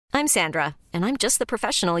I'm Sandra, and I'm just the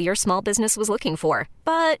professional your small business was looking for.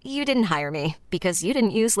 But you didn't hire me because you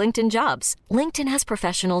didn't use LinkedIn Jobs. LinkedIn has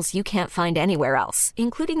professionals you can't find anywhere else,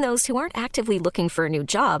 including those who aren't actively looking for a new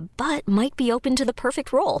job, but might be open to the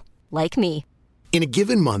perfect role, like me. In a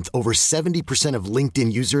given month, over 70% of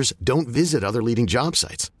LinkedIn users don't visit other leading job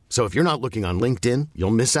sites. So if you're not looking on LinkedIn,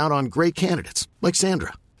 you'll miss out on great candidates like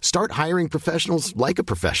Sandra. Start hiring professionals like a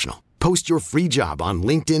professional. Post your free job on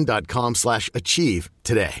linkedin.com/achieve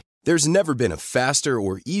today. There's never been a faster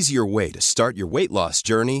or easier way to start your weight loss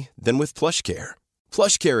journey than with PlushCare.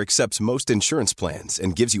 PlushCare accepts most insurance plans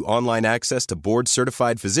and gives you online access to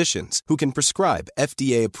board-certified physicians who can prescribe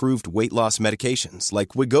FDA-approved weight loss medications like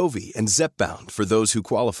Wegovy and Zepbound for those who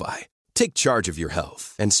qualify. Take charge of your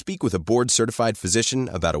health and speak with a board-certified physician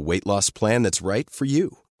about a weight loss plan that's right for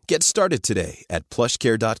you. Get started today at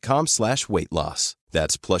plushcare.com/weight loss.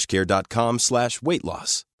 That's plushcare.com/weight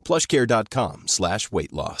loss.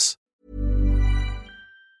 plushcare.com/weight loss.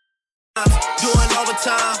 Doing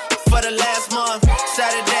overtime for the last month.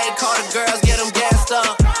 Saturday, call the girls, get them gassed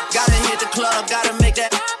up. Gotta hit the club, gotta make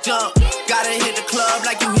that jump. Gotta hit the club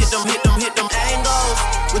like you hit them angles.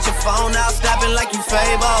 With your phone out, snapping like you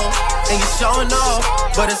Fable. And you showing off,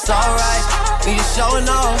 but it's alright. And you showing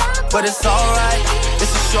off, but it's alright. It's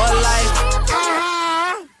a short life.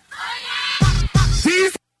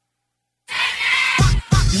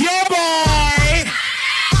 Yeah, boy.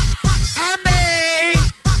 I mean,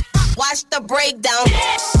 watch the breakdown.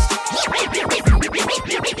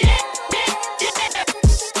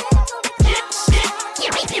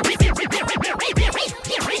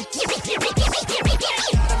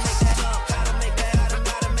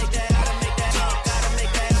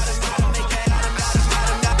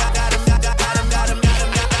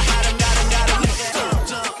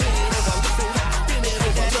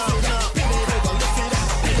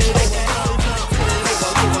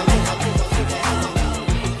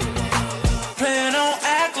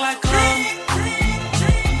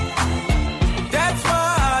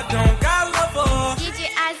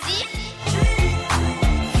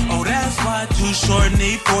 Short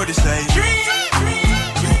need for to say.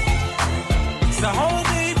 So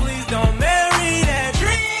homie, please don't marry that.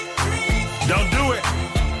 Don't do it.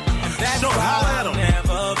 So holla at him.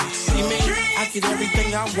 See me, I get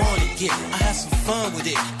everything I want to get. I have some fun with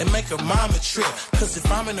it and make her mama trip. Cause if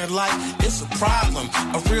I'm in her life, it's a problem.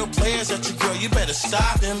 A real player's at your girl, you better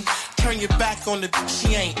stop him. Turn your back on the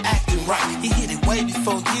she ain't acting right. He hit it way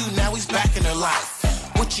before you, now he's back in her life.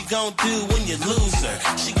 What you gonna do when you lose her?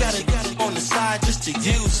 She got it on the side just to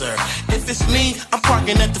use her. If it's me, I'm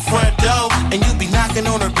parking at the front door, and you be knocking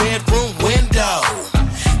on her bedroom window.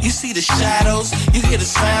 You see the shadows, you hear the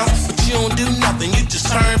sounds, but you don't do nothing. You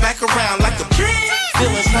just turn back around like a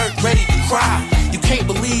feelings hurt, ready to cry. You can't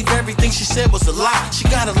believe everything she said was a lie. She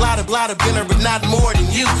got a lot of in her, but not more than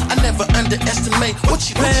you. I never underestimate what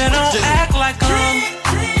you do. Man, don't act like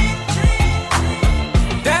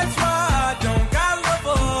that's why.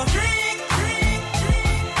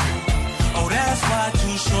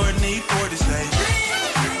 Too short need for to say.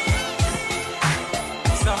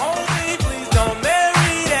 So homie, please don't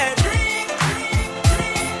marry that.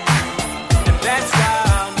 And that's why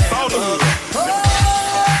I'll never.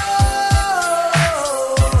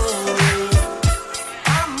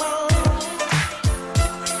 I'm on.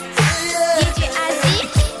 DJ Azzy.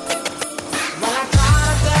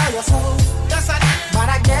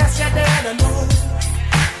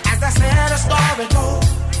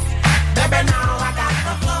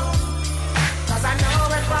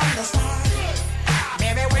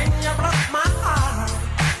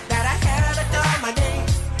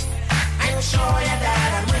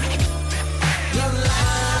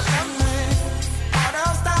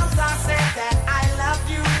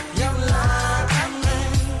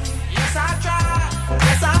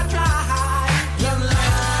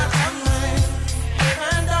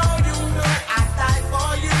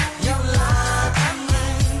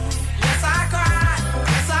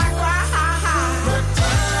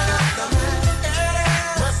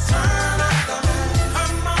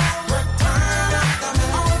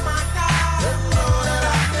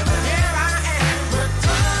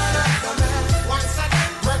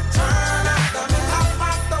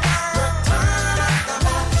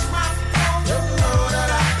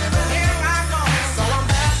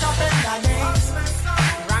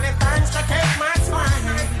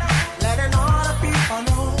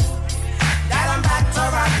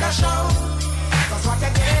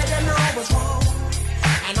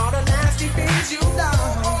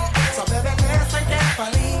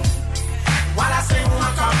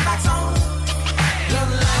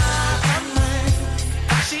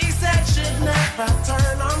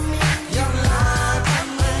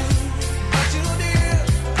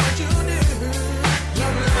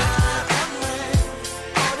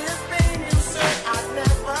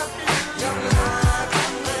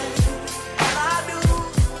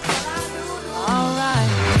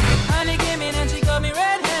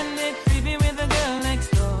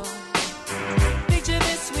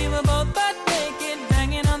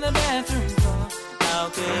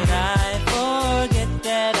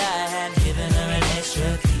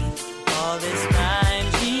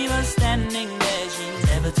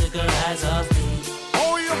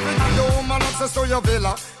 access to your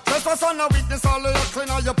villa. Just for son of witness, all of your clean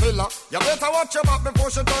on your pillar. You better watch your back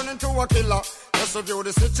before she turn into a killer. Just review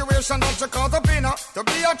the situation that you caught up in her. To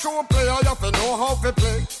be a true player, you have to know how to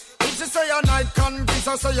play. If she say a night, convince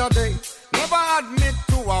her say a day. Never admit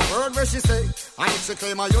to a word where she say. And if she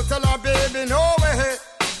claim her, you tell her, baby, no way.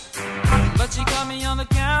 But she caught me on the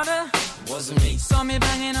counter. It wasn't me. Saw me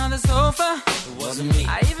banging on the sofa. It wasn't me.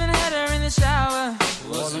 I even had her in the shower. It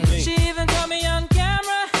wasn't me. She even caught me on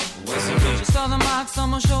camera. It wasn't me. She saw the marks on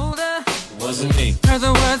my shoulder. It wasn't me. Heard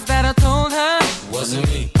the words that I told her. It wasn't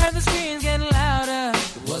me. Heard the screams getting louder.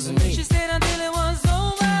 It wasn't me. She stayed until it was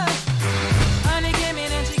over. Honey came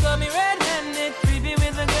in and she got me red-handed, creepy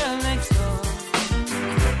with the girl next door.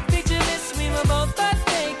 Picture this, we were both butt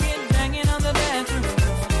naked, banging on the bathroom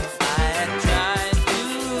floor. I had tried to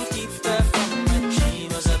keep her from what she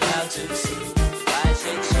was about to see. Why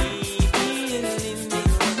should she believe me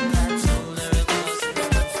when I told her it wasn't me?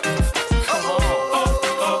 Come on.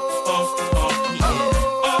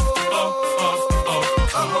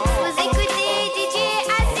 Vous écoutez DJ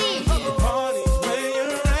Assis. The party where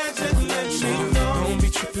you're at, just let you know. Don't be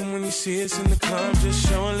tripping when you see us in the club. Just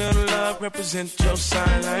show a little love, represent your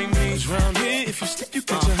side like me. 'Cause round here, if you slip, you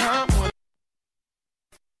catch a hot one.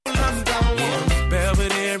 Yeah,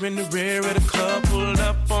 Belvedere in the rear of the club, pulled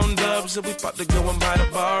up on dubs, and we about to go and buy the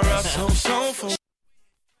bar up. So for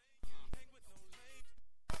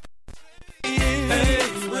hey,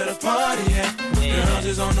 where the party at? Girls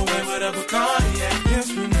is on the way with a Bacardi at. Yes,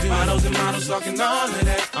 we do. Models and models talking all of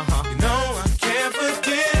that. You know I can't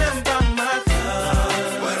forget about my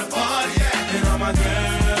club. Where the party at? And all my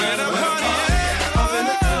girls. Where the party at? Up in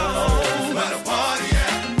the club. Where the party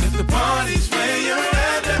at? If the party's where you're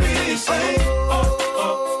at, let me hear you say.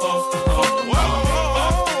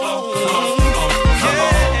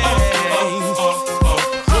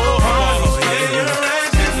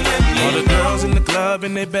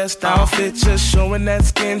 In their best outfit, just showing that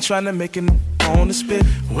skin, trying to make it on the spit.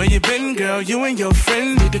 Where you been, girl? You and your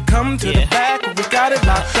friend need to come to the back. We got it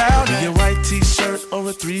locked down. In your white t-shirt or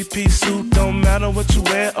a three-piece suit, don't matter what you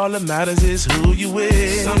wear. All that matters is who you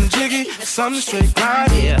with. Some jiggy, some straight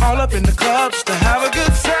grind. All up in the club just to have a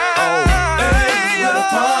good time. Hey, where the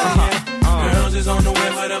party at? Girls is on the way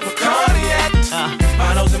with a Bacardi at.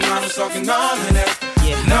 Models and models talking all of that.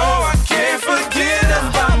 No, I can't forget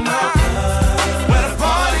about my club. Where the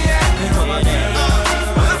party at?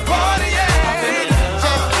 Where the party at?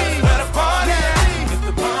 Where the party at? If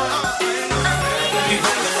the party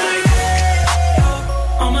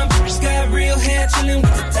all my bitches got real hair, chillin'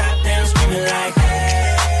 with the top down, screaming like,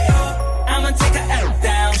 hey, I'ma take her out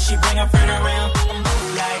down. She bring her friend around, I'm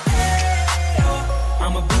like, hey,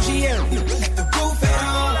 I'm a bougie air, let the roof at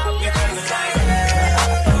home. You're crazy like,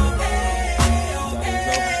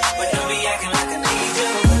 but don't be acting like I need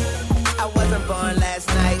you. I wasn't born last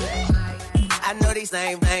night. I know these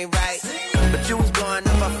names ain't right. But you was blowing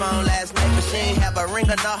up her phone last night. But she ain't have a ring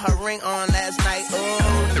or not her ring on last night.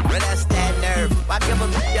 Ooh, but that's that nerve. Why give a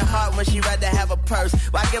bitch your heart when she rather have a purse?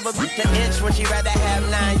 Why give a bitch an inch when she rather have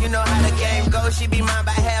 9? You know how the game goes. She be mine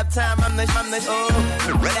by halftime. I'm the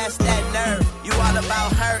ooh, but that's that nerve. You all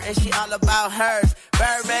about her and she all about hers.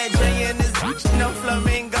 Birdman Jr. and this bitch, no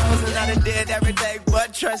flamingos. And I done did everything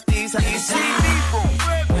but trust these. How you see me?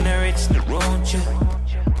 When I reach the road, you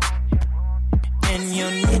and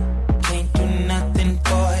your nip can't do nothing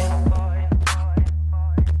for you.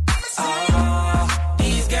 Oh,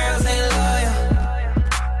 these girls ain't loyal.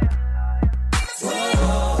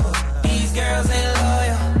 Whoa, these girls ain't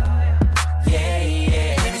loyal.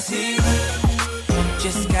 Yeah, let me see.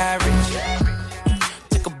 Just got rich,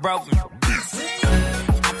 took a broke man.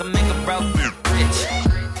 I can make a broke man rich,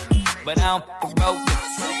 but I don't fuck a broke man.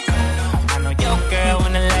 I know your girl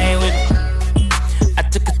wanna lay with me. I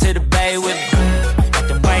took her to the bay with me. Got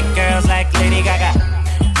them white girls like Lady Gaga.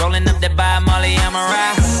 Rolling up that by Molly, I'm a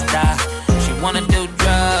Rasta. She wanna do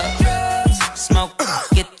drugs, smoke,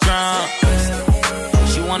 get drunk.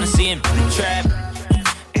 She wanna see him in the trap.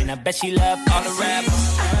 And I bet she love all the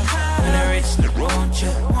rappers. When I reach the want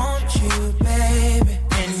you, baby.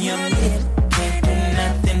 And your lip can't do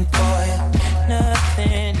nothing for you.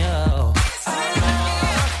 Nothing, no.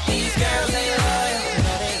 These girls ain't loyal.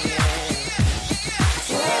 No, they ain't.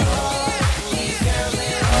 These girls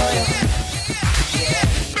ain't loyal. Yeah.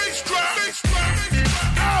 Big strap.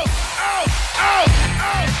 Out.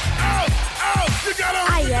 You got a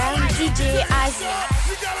I am DJ Assis.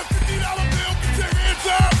 You got a $50 bill, get your hands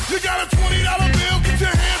up. You got a $20 bill, get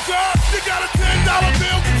your hands up. You got a $10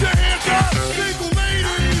 bill, get your hands up. Single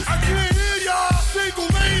ladies, I can't hear y'all. Single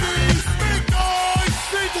ladies, big noise.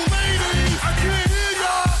 Single ladies, I can't hear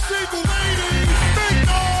y'all. Single ladies, big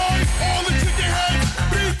noise. All the chicks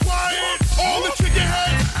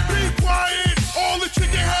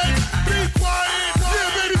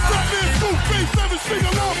sing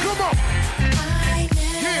along, come on.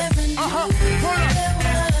 Yeah, Hold up.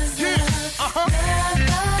 Yeah,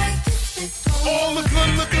 All the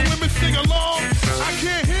good-looking women sing along. I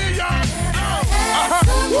can't hear y'all.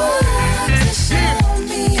 Show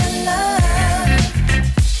me your love.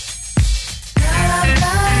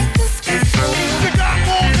 Like this before. If you got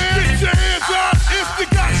long hair, get your hands up. If you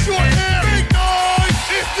got short hair, big noise.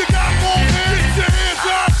 If you got long hair, get your hands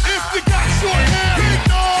up. If you got short hair, big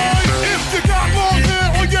noise. If you got long hair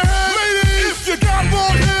on your head, ladies. If you got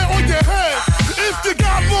long hair on your head. If you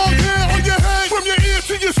got long hair on your head, from your ear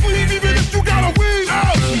to your sleeve, even if you got a weave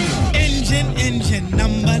out. Engine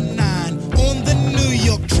number 9 on the New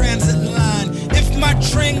York Transit line. If my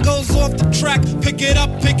train goes off the track, pick it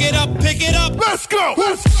up, pick it up, pick it up. Let's go.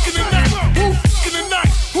 Who's in the night? Who's in the night?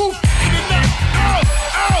 Who's in the night? Out,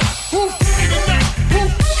 out. Who's in the night?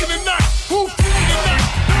 Who's in the night? Who's in the night?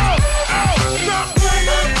 Out, out. Stop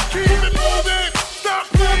playing. Keep it moving. Stop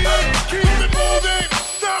playing. Keep it moving.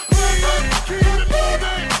 Stop playing. Keep it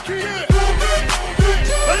moving. Keep it moving.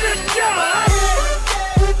 Let's go.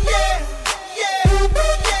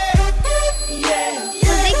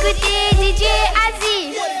 Vous écoutez DJ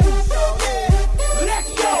Aziz.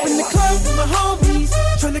 In the club with my homies,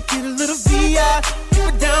 trying to get a little VI, keep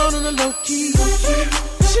it down on the low key.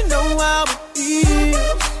 She know how it is.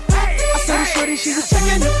 I saw the shorty, she was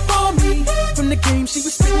checking up on me. From the game, she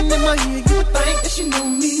was spitting in my ear. You would think that she knew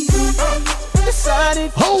me.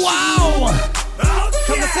 Decided. Oh wow!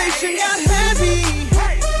 Conversation got heavy.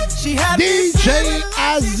 She had DJ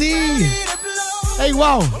Aziz. Hey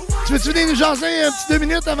wow! Tu veux-tu venir nous jaser un petit 2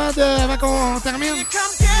 minutes avant qu'on termine?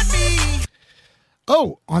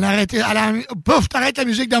 Oh, on a arrêté. Pouf, t'arrêtes la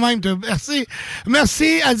musique de même. Merci.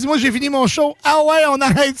 Merci. Elle dit, moi, j'ai fini mon show. Ah ouais, on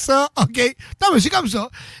arrête ça. OK. Non, mais c'est comme ça.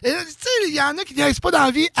 Et tu sais, il y en a qui niaisent pas dans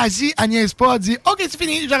la vie. Asie, elle niaise pas. Elle dit, OK, c'est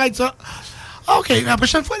fini, j'arrête ça. OK, la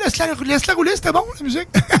prochaine fois, laisse-la rouler. C'était bon, la musique.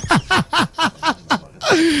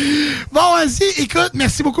 Bon, Asie, écoute,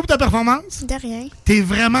 merci beaucoup pour ta performance. De rien. T'es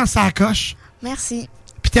vraiment sa coche. Merci.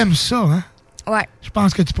 Puis t'aimes ça, hein? Ouais. Je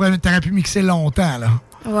pense que t'aurais pu mixer longtemps, là.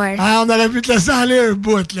 Ouais. Ah, on aurait pu te laisser aller un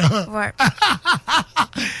bout, là. Ouais.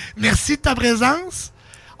 Merci de ta présence.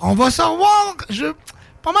 On va se revoir,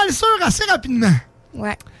 pas mal sûr, assez rapidement.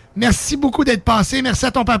 Ouais. Merci beaucoup d'être passé. Merci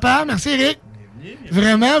à ton papa. Merci, Eric.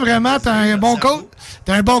 Vraiment, vraiment, t'as un bon coach.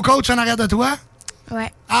 T'as un bon coach en arrière de toi.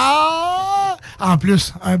 Ouais. Ah! En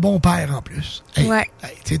plus, un bon père, en plus. Hey, ouais.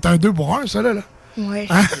 Hey, c'est un 2 pour 1, ça, là. Ouais.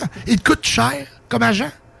 Hein? Il te coûte cher, comme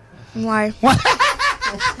agent? Ouais. Ouais.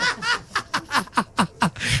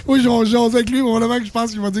 Oui, j'ose avec lui, probablement que je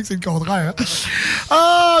pense qu'il va dire que c'est le contraire. Hein?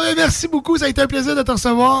 Ah, mais merci beaucoup, ça a été un plaisir de te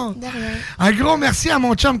recevoir. De rien. Un gros merci à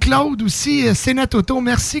mon chum Claude aussi, Sénat Auto.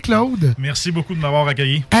 Merci, Claude. Merci beaucoup de m'avoir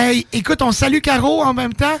accueilli. Hey, écoute, on salue Caro en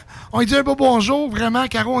même temps. On lui dit un beau bonjour, vraiment,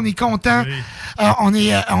 Caro, on est content. Oui.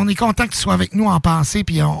 On est content que tu sois avec nous en pensée,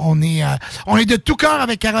 puis on est de tout cœur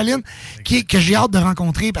avec Caroline, que j'ai hâte de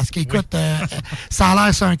rencontrer, parce qu'écoute, ça a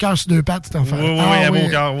l'air sur un cœur sur 2 pattes, cet enfant. Oui, un beau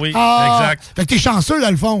cœur, oui, exact. Fait que t'es chanceux, dans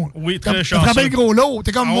le fond. Oui, très chanceux. T'as frappé le gros lot,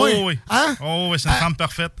 t'es comme moi. Oui. Hein? Oh oui, c'est une femme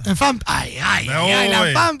parfaite. Une femme,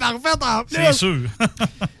 la femme parfaite en plus. C'est sûr.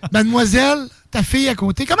 Mademoiselle, ta fille à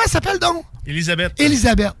côté, comment elle s'appelle donc? Elisabeth.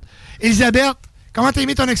 Elisabeth, comment t'as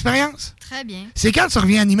aimé ton expérience? Très bien. C'est quand tu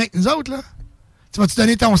reviens animer avec nous autres, là? Tu vas-tu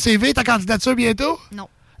donner ton CV, ta candidature bientôt? Non.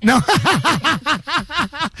 Non?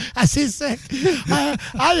 Assez sec.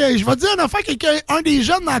 Je vais te dire une affaire, un des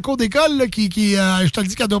jeunes dans la cour d'école là, qui je te le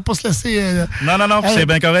dis qu'elle doit pas se laisser... Non, c'est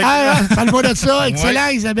bien correct. Ça le voit de ça. Excellent,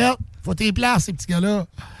 ouais. Isabelle. Faut tes places, ces petits gars-là.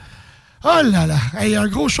 Oh là là. Hey, un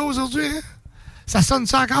gros show aujourd'hui. Hein? Ça sonne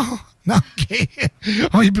ça encore? Non, OK.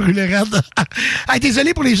 On y brûlerait. Hey,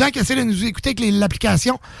 désolé pour les gens qui essaient de nous écouter avec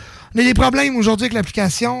l'application. On a des problèmes aujourd'hui avec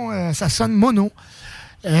l'application. Ça sonne mono.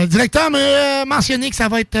 Le directeur m'a mentionné que ça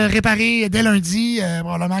va être réparé dès lundi.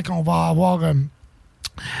 Probablement qu'on va avoir...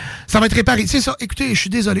 ça va être réparé. C'est ça. Écoutez, je suis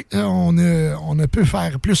désolé. On ne peut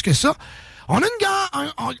faire plus que ça. On a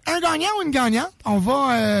un gagnant ou une gagnante. On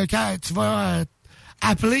va... tu vas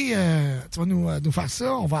appeler... tu vas nous faire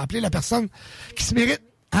ça. On va appeler la personne qui se mérite.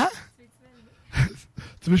 Hein?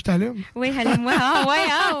 Tu veux que je t'allume? Oui, allume-moi. Ah ouais.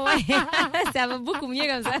 Ça va beaucoup mieux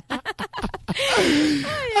comme ça. Tu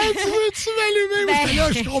veux-tu m'allumer?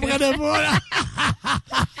 Là, je comprenais pas, là.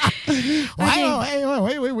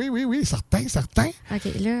 Oui. Certain. OK,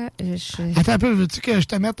 là, Attends un peu, veux-tu que je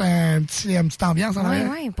te mette une petite ambiance en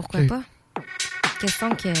arrière? Oui, pourquoi pas.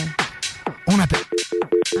 Question que... On appelle.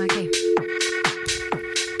 OK.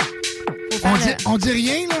 On dit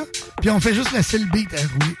rien, là, puis on fait juste laisser le beat à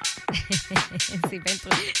rouler. C'est bien trop...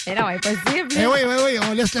 Mais non, impossible. Oui,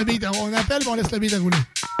 on laisse le beat. On appelle, puis on laisse le beat à rouler.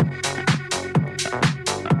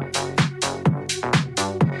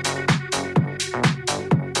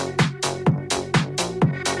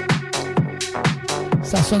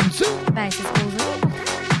 Ça sonne-tu? Ben, c'est supposé.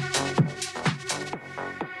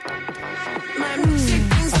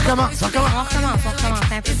 On recommence. On recommence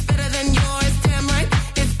un peu.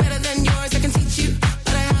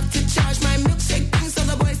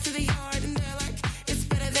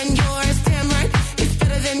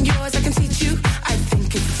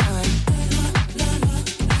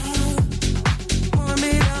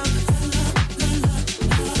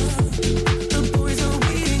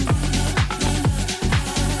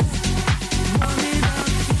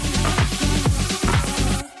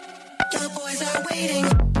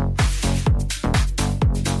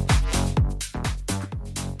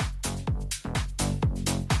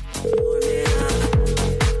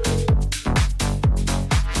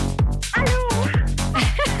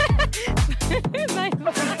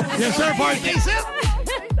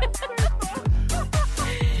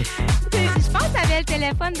 Je pense que t'avais le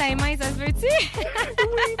téléphone dans les mains, ça se veut-tu? Oui,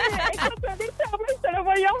 mais écoute, avec ta main, je te le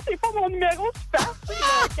voyons, c'est pas mon numéro, je suis partie.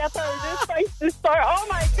 412-561. Oh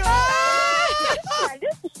my God! La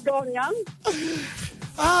liste, je suis gagnante.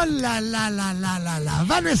 Oh là là là là là là.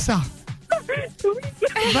 Vanessa. Oui.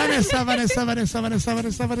 Vanessa.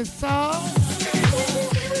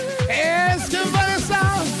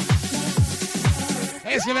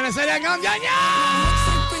 Est-ce que Vanessa est la grande gagnante?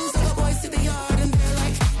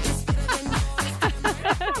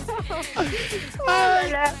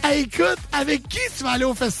 Écoute, avec qui tu vas aller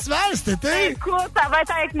au festival cet été? Écoute, ça va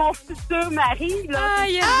être avec mon futur mari. Là.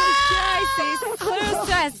 C'est sûr.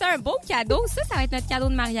 C'est un beau cadeau. Ça va être notre cadeau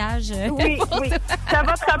de mariage. Oui. Ça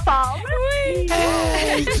va te part. Oui.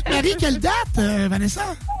 Tu te maries quelle date,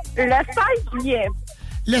 Vanessa? Le 16 juillet.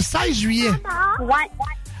 Le 16 juillet? Ouais.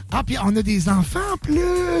 Ah, puis on a des enfants en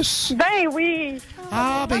plus. Ben oui.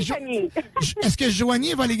 Ah, ben est-ce que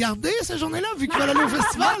Joanie va les garder cette journée-là, vu qu'il va aller au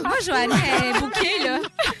festival? Moi, Joanie, elle est bouquée, là.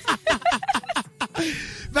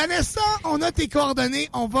 Vanessa, on a tes coordonnées.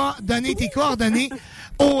 On va donner tes coordonnées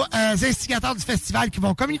aux instigateurs du festival qui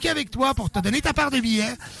vont communiquer avec toi pour te donner ta part de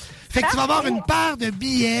billets. Fait que tu vas avoir une paire de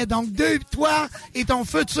billets. Donc, toi et ton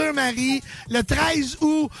futur mari, le 13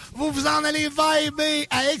 août, vous vous en allez vibrer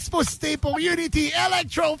à Exposité pour Unity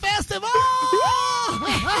Electro Festival!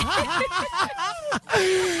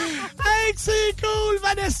 Hey, c'est cool,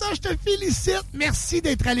 Vanessa, je te félicite. Merci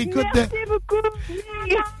d'être à l'écoute Merci beaucoup.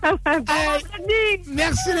 Hey,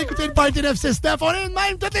 merci d'écouter le Party 969. On est de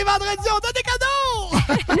même tous les vendredis, on donne des cadeaux!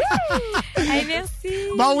 Hey, merci.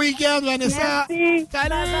 Bon week-end, Vanessa. Merci.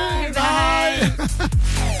 Salut. Bye.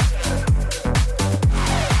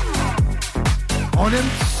 On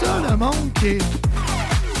aime ça, le monde qui est...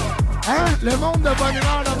 Hein? Le monde de bonne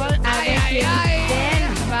humeur, là, ben. Avec une belle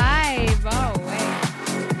vibe. Oh, ouais.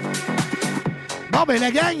 Bon, ben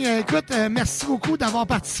la gang, écoute, merci beaucoup d'avoir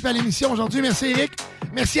participé à l'émission aujourd'hui. Merci, Eric.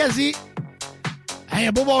 Merci, Asie. Hey,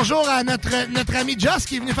 un beau bonjour à notre ami Joss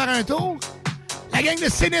qui est venu faire un tour. La gang de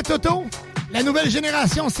Cénet Auto. La nouvelle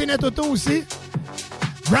génération Cénet Auto aussi.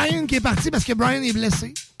 Brian qui est parti parce que Brian est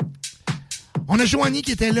blessé. On a Joanie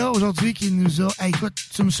qui était là aujourd'hui qui nous a... Hey, écoute,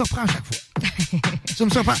 tu me surprends à chaque fois. Tu me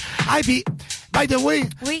surprends. Hey, puis, by the way,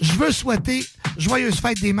 je veux souhaiter joyeuse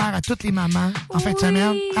fête des mères à toutes les mamans en fin de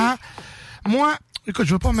semaine. Hein? Moi, écoute,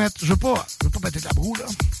 je veux pas péter de la broue, là.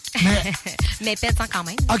 Mais pète-en quand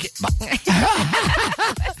même. OK, bon.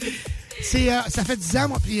 Ça fait 10 ans,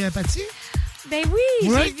 moi, puis Patty. Ben oui,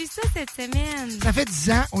 j'ai vu ça cette semaine. Ça fait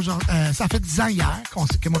 10 ans aujourd'hui. Ça fait 10 ans hier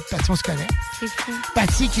que moi et Patty, on se connaît. C'est fou.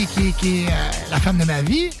 Patty qui est la femme de ma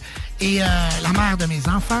vie et la mère de mes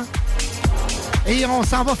enfants. Et on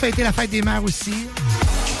s'en va fêter la fête des mères aussi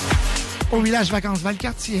au village Vacances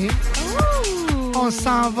Valcartier. On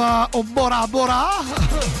s'en va au Bora Bora.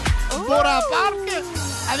 Bora Park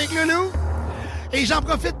avec Loulou. Et j'en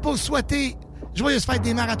profite pour souhaiter joyeuse fête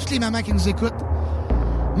des mères à toutes les mamans qui nous écoutent.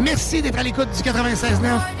 Merci d'être à l'écoute du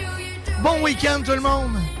 96.9. Bon week-end tout le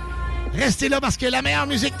monde. Restez là parce que la meilleure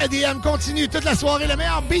musique EDM continue toute la soirée. Le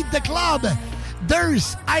meilleur beat de club.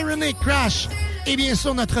 Durst, Ironic Crash. Et bien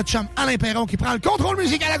sûr, notre chum Alain Perron qui prend le contrôle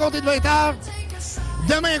musical à compter de 20h.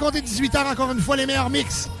 Demain, à compter de 18h, encore une fois, les meilleurs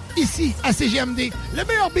mix. Ici, à CGMD, le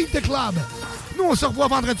meilleur beat de club. Nous, on se revoit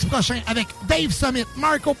vendredi prochain avec Dave Summit,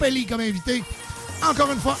 Marco Pelli comme invité. Encore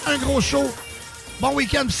une fois, un gros show. Bon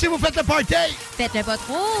week-end. Si vous faites le party, faites-le pas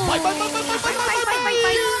trop. Bye, bye, bye, bye, bye, bye, bye, bye,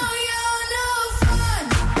 bye.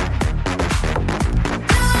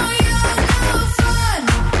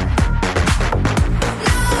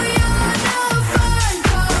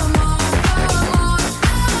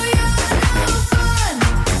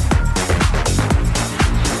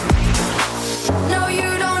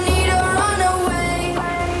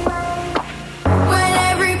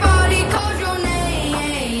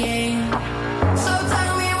 Sometimes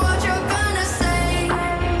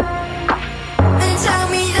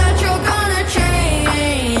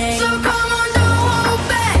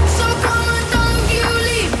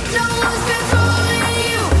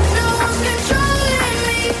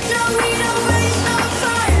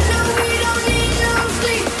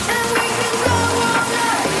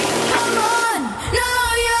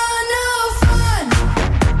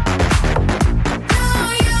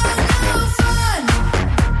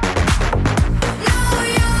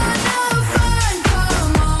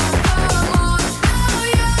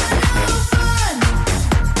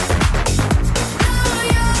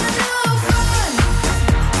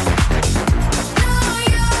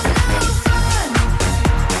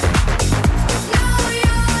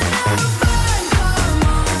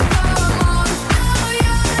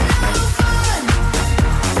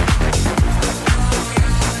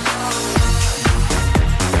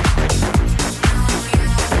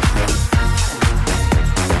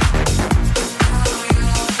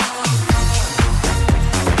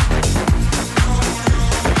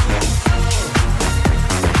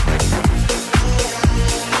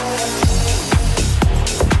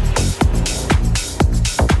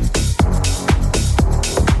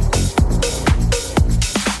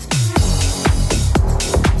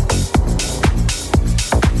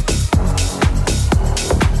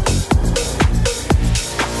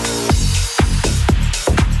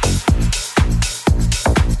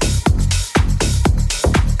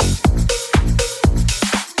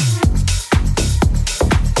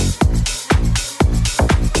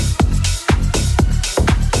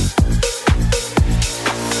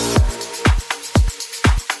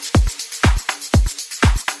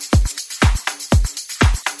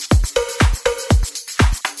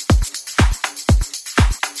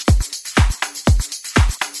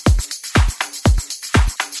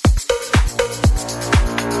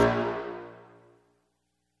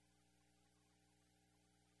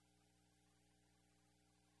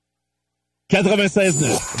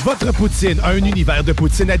 96.9. Votre poutine, un univers de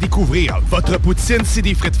poutine à découvrir. Votre poutine, c'est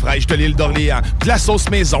des frites fraîches de l'île d'Orléans, de la sauce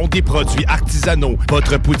maison, des produits artisanaux.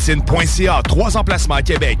 Votrepoutine.ca, 3 emplacements à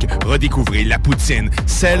Québec. Redécouvrez la poutine,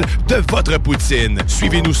 celle de votre poutine.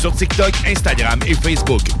 Suivez-nous sur TikTok, Instagram et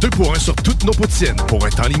Facebook. 2 pour 1 sur toutes nos poutines, pour un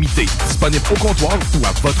temps limité. Disponible au comptoir ou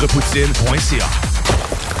à votrepoutine.ca.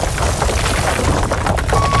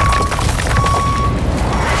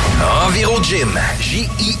 EnviroGym,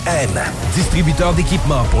 J-I-M, distributeur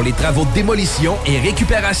d'équipements pour les travaux de démolition et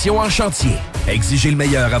récupération en chantier. Exigez le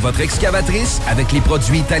meilleur à votre excavatrice avec les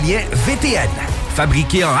produits italiens VTN.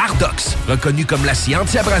 Fabriqué en Hardox, reconnu comme l'acier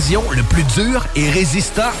anti-abrasion le plus dur et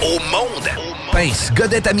résistant au monde. Pince,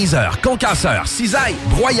 godette à miseur, concasseur, cisaille,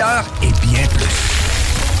 broyeur et bien plus.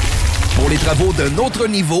 Pour les travaux d'un autre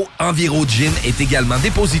niveau, EnviroGym est également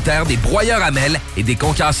dépositaire des broyeurs à mêles et des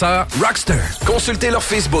concasseurs Rockster. Consultez leur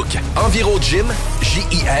Facebook EnviroGym,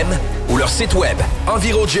 J-I-M, ou leur site web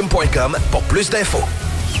envirogym.com pour plus d'infos.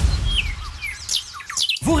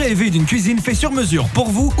 Vous rêvez d'une cuisine faite sur mesure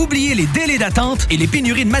pour vous? Oubliez les délais d'attente et les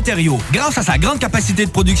pénuries de matériaux. Grâce à sa grande capacité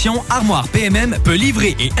de production, Armoire PMM peut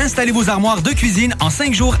livrer et installer vos armoires de cuisine en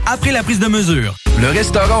 5 jours après la prise de mesure. Le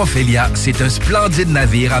restaurant Ophélia, c'est un splendide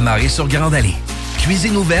navire amarré sur Grande Allée.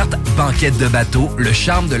 Cuisine ouverte, banquette de bateau, le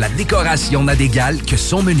charme de la décoration n'a d'égal que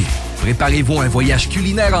son menu. Préparez-vous un voyage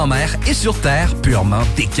culinaire en mer et sur terre purement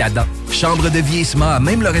décadent. Chambre de vieillissement à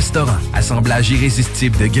même le restaurant. Assemblage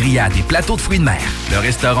irrésistible de grillades et plateaux de fruits de mer. Le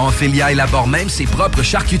restaurant Ophélia élabore même ses propres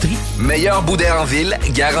charcuteries. Meilleur boudin en ville,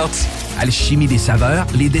 garanti. Alchimie des saveurs,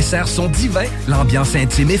 les desserts sont divins, l'ambiance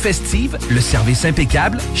intime et festive, le service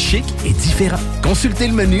impeccable, chic et différent. Consultez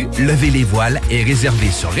le menu, levez les voiles et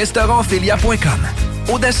réservez sur restaurantophélia.com.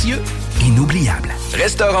 Audacieux, inoubliable.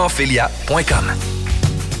 restaurantophélia.com.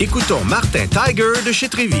 Écoutons Martin Tiger de chez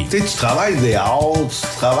Trévy. Tu sais, tu travailles des heures,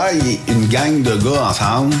 tu travailles une gang de gars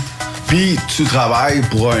ensemble, puis tu travailles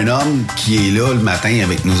pour un homme qui est là le matin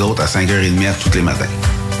avec nous autres à 5h30 tous les matins.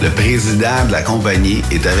 Le président de la compagnie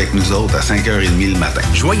est avec nous autres à 5h30 le matin.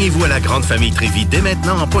 Joignez-vous à la grande famille Trévy dès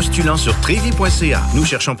maintenant en postulant sur trévy.ca. Nous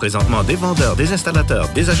cherchons présentement des vendeurs, des installateurs,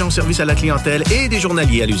 des agents de service à la clientèle et des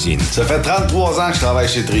journaliers à l'usine. Ça fait 33 ans que je travaille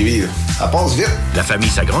chez Trévy. Ça passe vite. La famille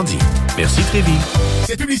s'agrandit. Merci Trévy.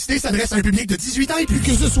 Cette publicité s'adresse à un public de 18 ans et plus.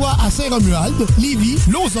 Que ce soit à Saint-Romuald, Lévis,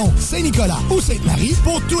 Lauson, Saint-Nicolas ou Sainte-Marie,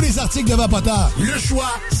 pour tous les articles de Vapoteur, le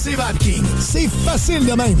choix, c'est VapKing. C'est facile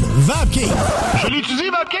de même. VapKing. Je l'utilise,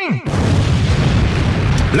 VapKing.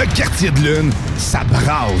 Le quartier de lune, ça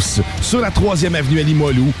brasse. Sur la 3e avenue à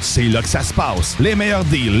Limoilou, c'est là que ça se passe. Les meilleurs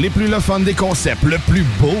deals, les plus le fun des concepts, le plus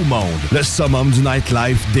beau monde. Le summum du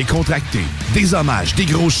nightlife décontracté. Des hommages, des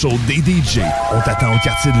gros shows, des DJ. On t'attend au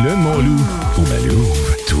quartier de lune, mon loup. Au Malou,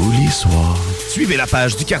 tous les soirs. Suivez la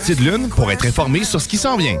page du quartier de lune pour être informé sur ce qui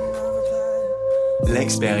s'en vient.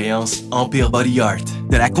 L'expérience Empire Body Art.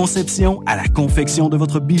 De la conception à la confection de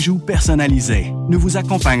votre bijou personnalisé. Nous vous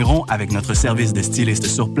accompagnerons avec notre service de styliste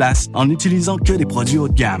sur place en n'utilisant que des produits haut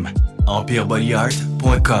de gamme.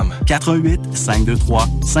 EmpireBodyArt.com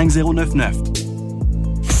 418-523-5099.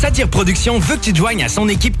 Satire Productions veut que tu te joignes à son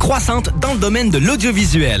équipe croissante dans le domaine de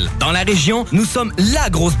l'audiovisuel. Dans la région, nous sommes la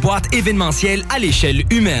grosse boîte événementielle à l'échelle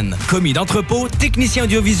humaine. Commis d'entrepôt, technicien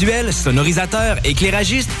audiovisuel, sonorisateur,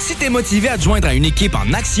 éclairagiste, si t'es motivé à te joindre à une équipe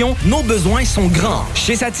en action, nos besoins sont grands.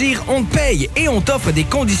 Chez Satire, on te paye et on t'offre des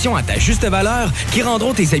conditions à ta juste valeur qui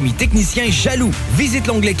rendront tes amis techniciens jaloux. Visite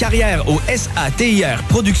l'onglet carrière au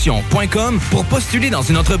satirproduction.com pour postuler dans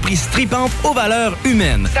une entreprise tripante aux valeurs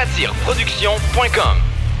humaines. Satireproduction.com.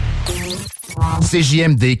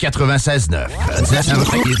 CJMD 96.9.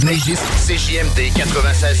 CJMD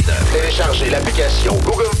 96.9. Téléchargez l'application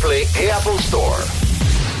Google Play et Apple Store.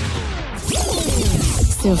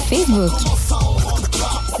 Sur Facebook.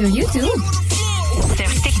 Sur YouTube. Sur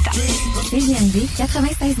TikTok. CJMD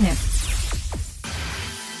 96.9.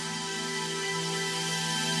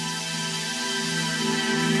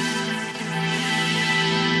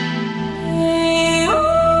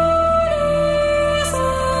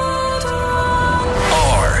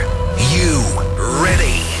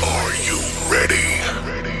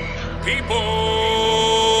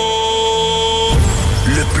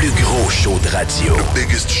 Show de radio. The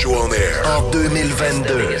biggest show on air. En 2022.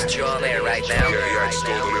 The biggest show on air right now.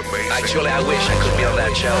 Actually, I wish I could be on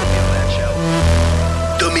that show.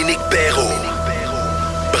 Dominique Perrault.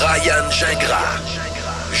 Brian Gingras.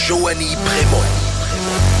 Joanie Prémont.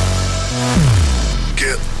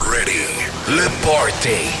 Get ready. Le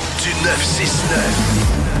party du 969.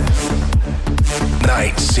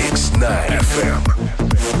 969 FM.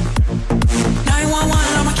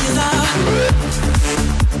 911, I'm a killer.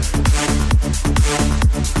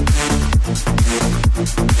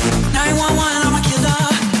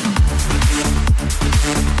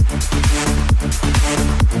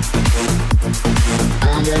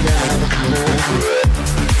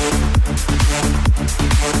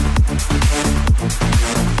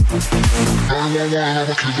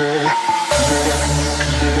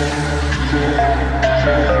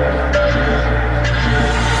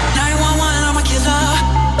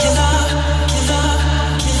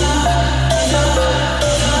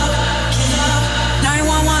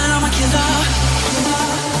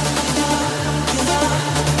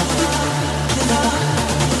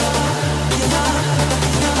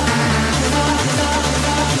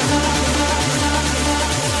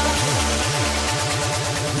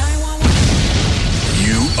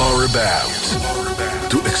 About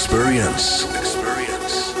to experience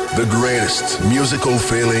the greatest musical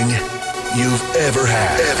feeling you've ever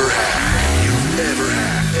had.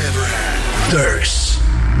 Thirst.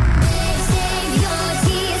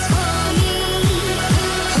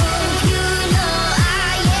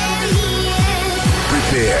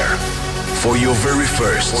 Prepare for your very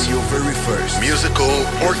first musical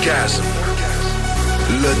orgasm.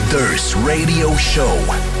 Le Durst Radio Show.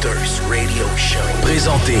 Durst Radio Show.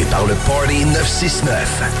 Présenté par le Party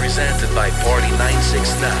 969. Presented by Party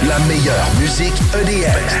 969. La meilleure musique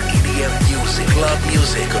EDM. EDM music. Club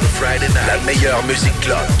music on a Friday night. La meilleure musique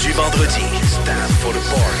club du vendredi. It's time for the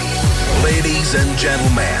party. Ladies and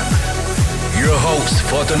gentlemen, your host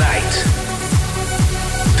for tonight,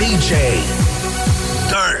 DJ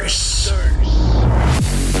Durst.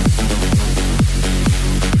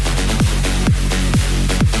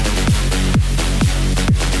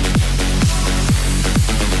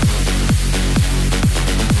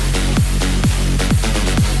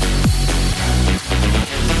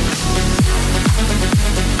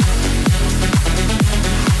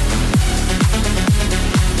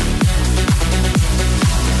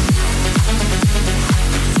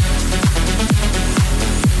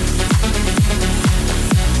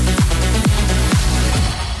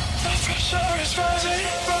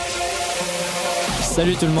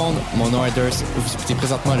 Salut tout le monde, mon nom est Durst. Vous écoutez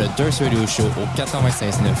présentement le Durst Radio Show au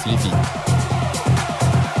 96.9 Lévis.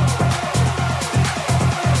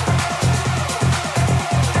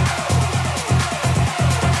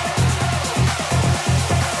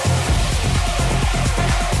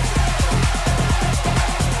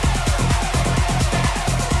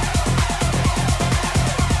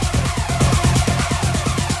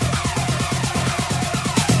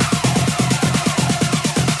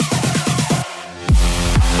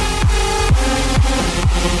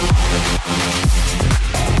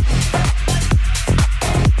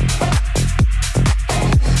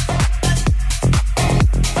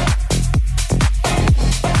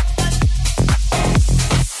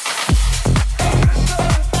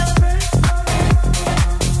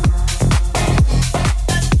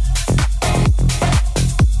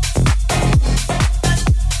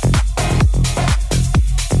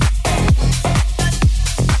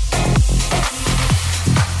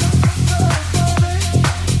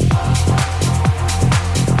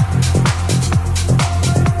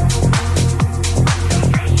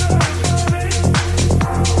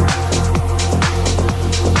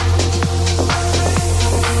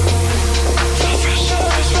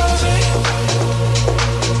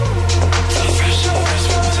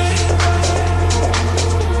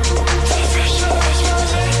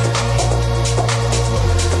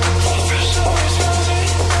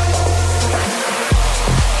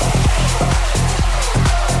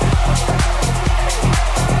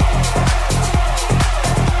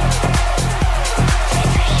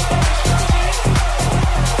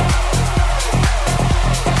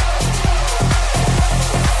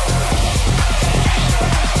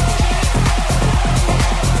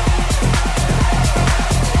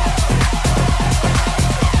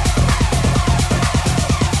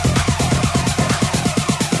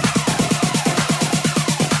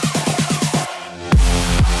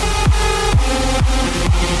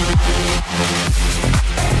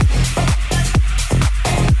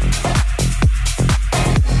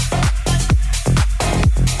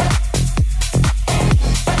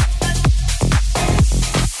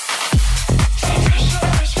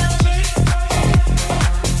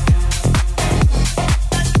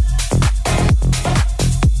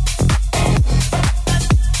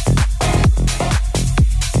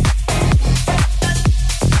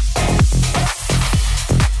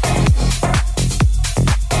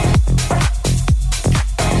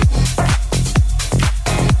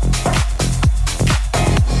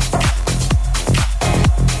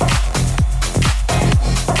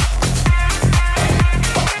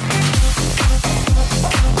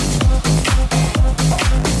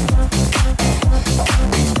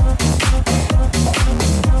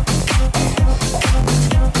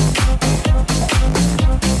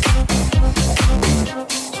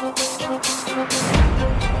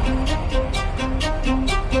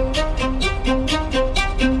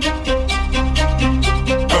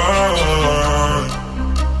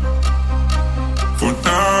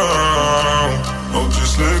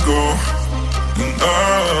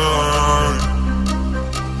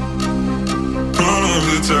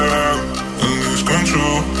 volatile and lose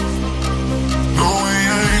control. No, we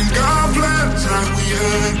ain't got plans like we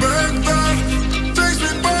had back then. Takes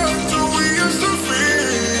me back to we used to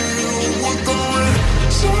feel. We're going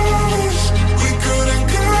savage. We couldn't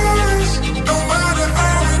guess. No matter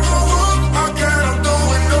how we go up, I can't. I'm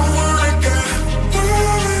doing no one again.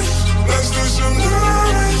 Damage. Let's do some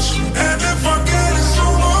damage. And if I get it so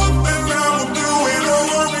up, then I will do it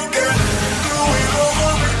over again. Do it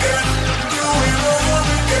over again. Do it over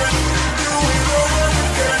again. Do it over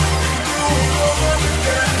again. Do it over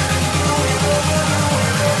again. Do it over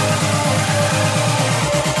again.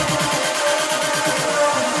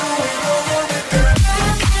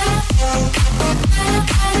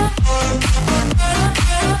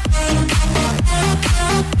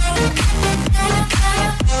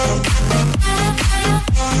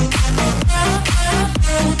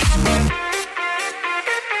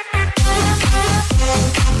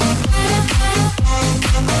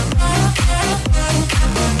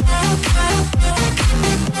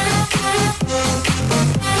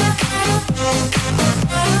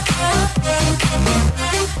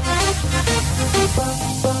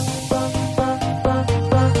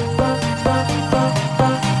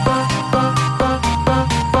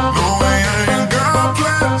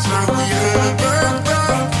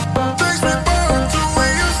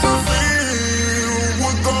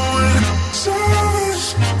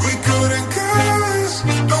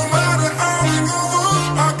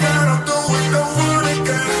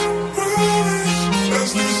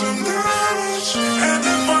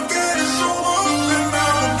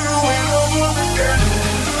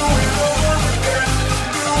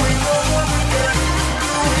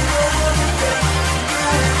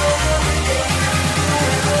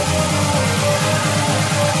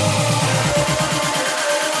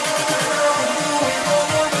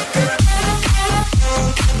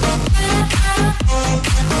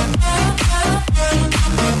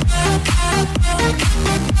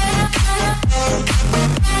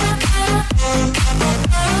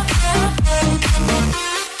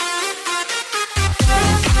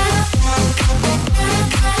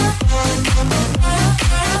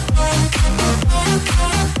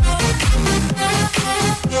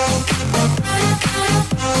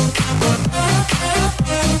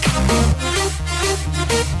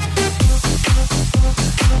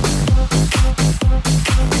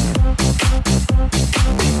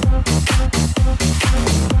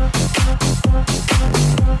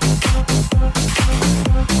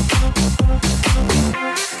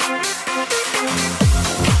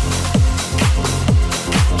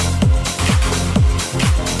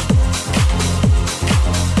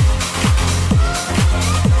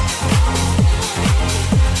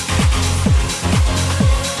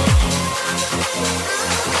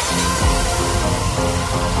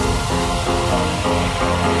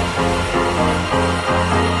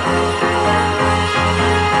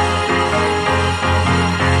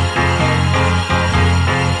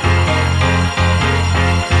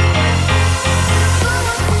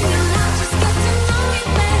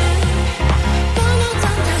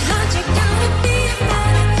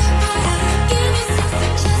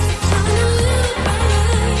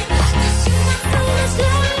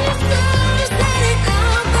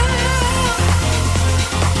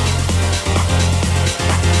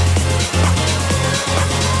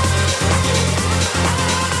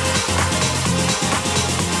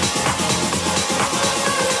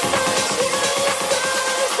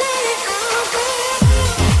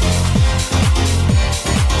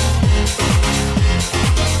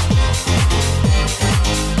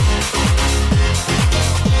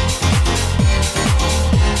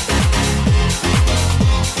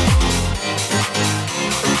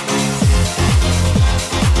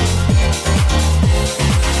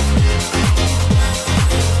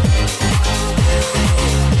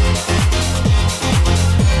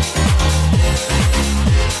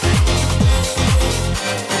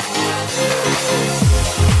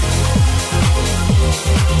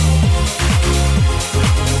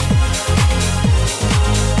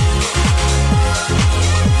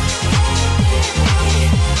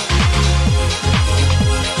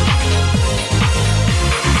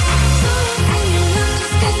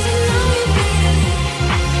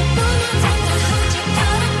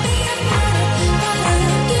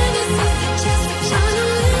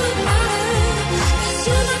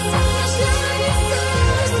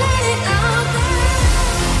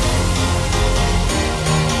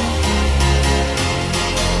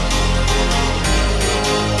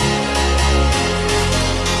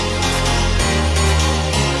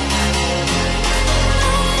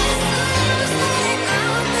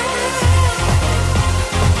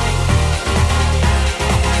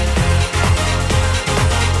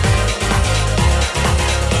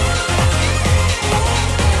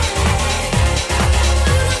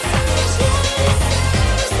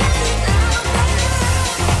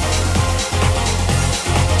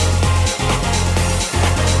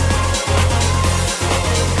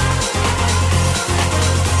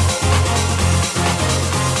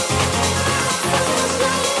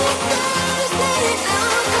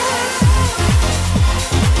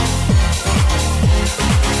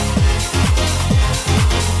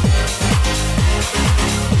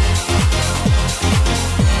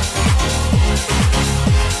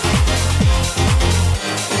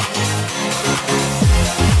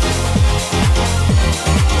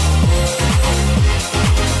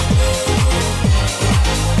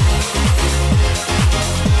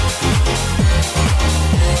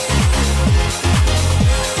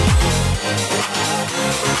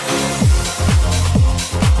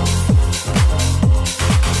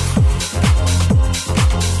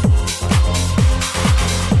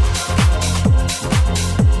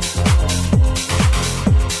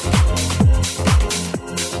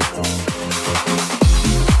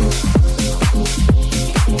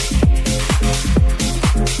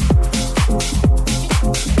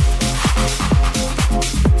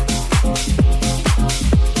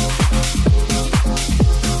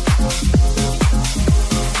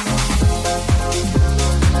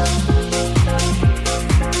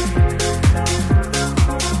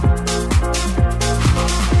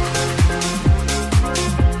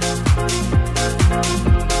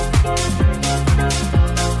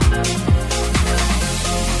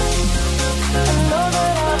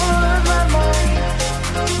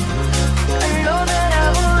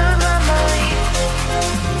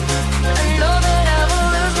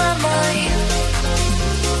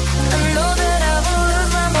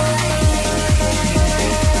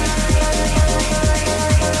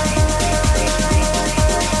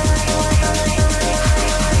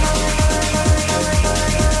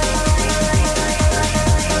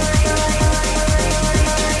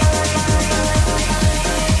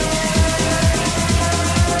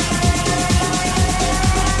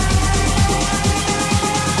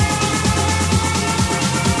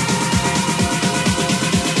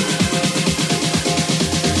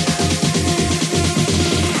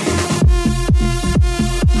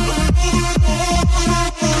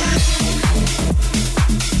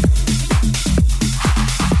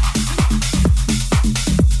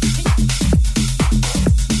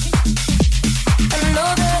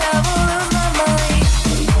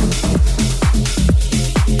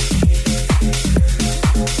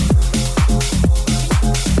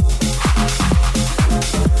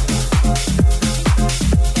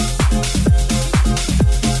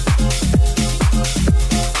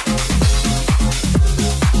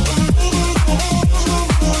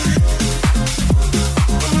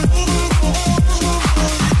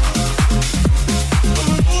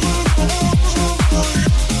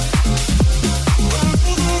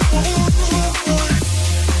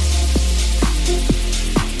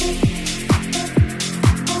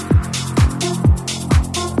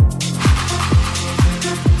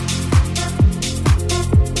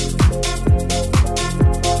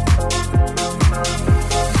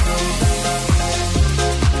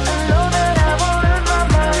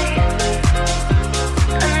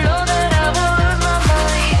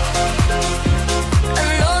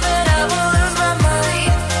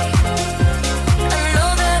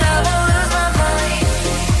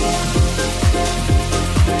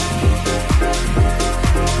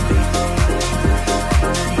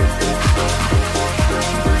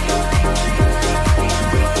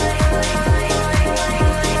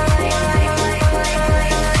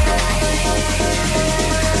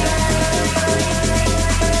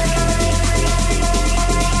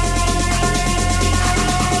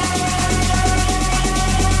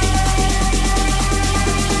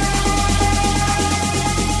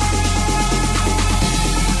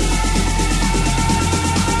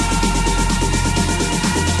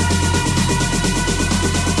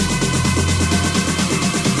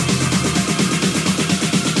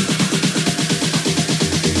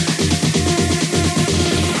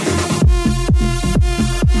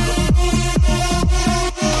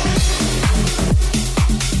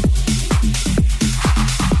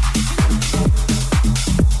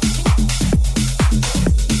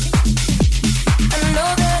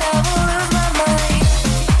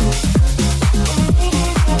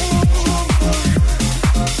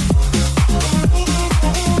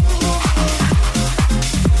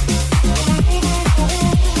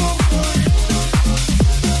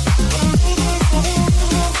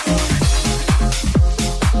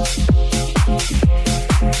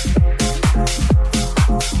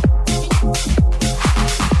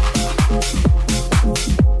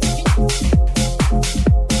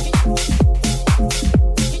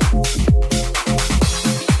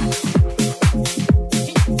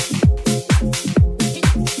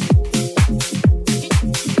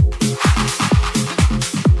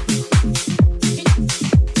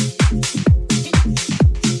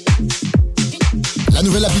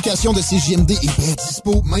 l'application de CJMD est bien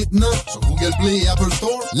dispo maintenant sur Google Play et Apple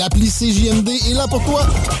Store. L'appli CJMD est là pour toi.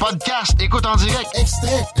 Podcast, écoute en direct,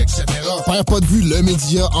 extrait, etc. Perds pas de vue, le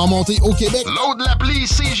média en montée au Québec. Load l'appli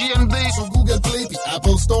CJMD sur Google Play et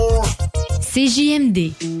Apple Store.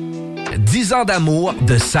 CJMD. 10 ans d'amour,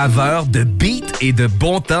 de saveur, de beat et de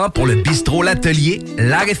bon temps pour le bistrot L'Atelier,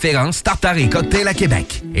 la référence tartare et cocktail à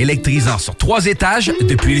Québec. Électrisant sur 3 étages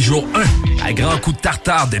depuis le jour 1. À grands coups de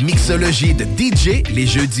tartare, de mixologie, de DJ, les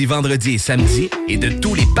jeudis, vendredis et samedis, et de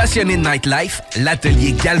tous les passionnés de nightlife,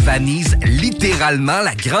 L'Atelier galvanise littéralement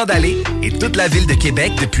la Grande Allée et toute la ville de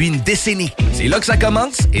Québec depuis une décennie. C'est là que ça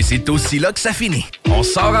commence et c'est aussi là que ça finit. On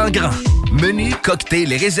sort en grand. Menu,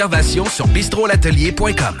 cocktail et réservations sur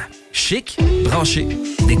bistrolatelier.com. Chic, branché,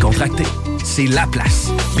 décontracté. C'est la place.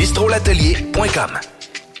 bistrolatelier.com.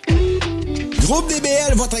 Groupe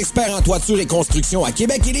DBL, votre expert en toiture et construction à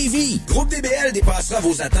Québec et Lévis. Groupe DBL dépassera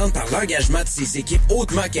vos attentes par l'engagement de ses équipes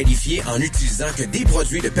hautement qualifiées en utilisant que des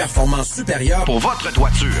produits de performance supérieure pour votre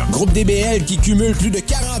toiture. Groupe DBL qui cumule plus de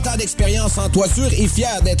 40 ans d'expérience en toiture est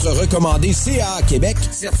fier d'être recommandé CAA Québec,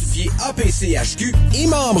 certifié APCHQ et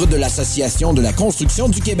membre de l'Association de la construction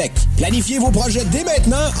du Québec. Planifiez vos projets dès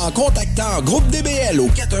maintenant en contactant Groupe DBL au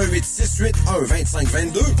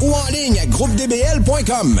 418-681-2522 ou en ligne à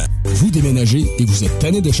groupedbl.com. Vous déménagez et vous êtes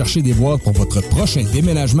tanné de chercher des boîtes pour votre prochain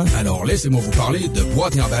déménagement? Alors laissez-moi vous parler de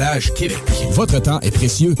Boîte et Emballage Québec. Votre temps est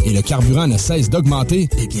précieux et le carburant ne cesse d'augmenter.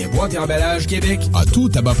 Eh bien, Boîte et Emballage Québec a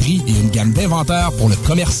tout à bas prix et une gamme d'inventaires pour le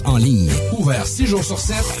commerce en ligne. Ouvert 6 jours sur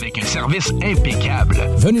 7 avec un service impeccable.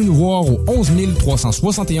 Venez nous voir au 11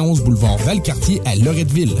 371 boulevard Valcartier à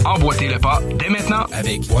Loretteville. Emboîtez le pas dès maintenant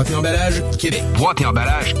avec Boîte et Emballage Québec. Boîte et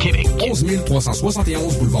Emballage Québec. 11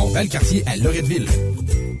 371 boulevard Valcartier à Loretteville.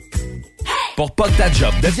 Pour pas que ta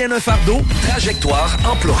job devienne un fardeau, Trajectoire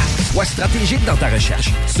Emploi. Sois stratégique dans ta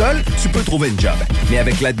recherche. Seul, tu peux trouver une job. Mais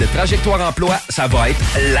avec l'aide de Trajectoire Emploi, ça va être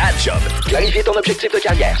la job. Clarifier ton objectif de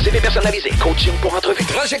carrière, CV personnalisé, coaching pour entrevue.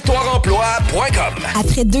 TrajectoireEmploi.com.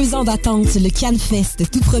 Après 2 ans d'attente, le CanFest,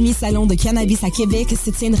 tout premier salon de cannabis à Québec,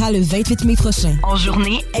 se tiendra le 28 mai prochain. En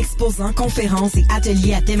journée, exposants, conférences et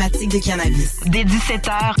ateliers à thématique de cannabis. Dès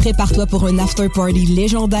 17h, prépare-toi pour un after-party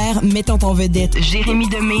légendaire mettant en vedette Jérémy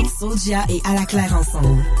Demé, Soulja et À la Claire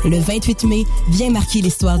ensemble. Le 28 mai, viens marquer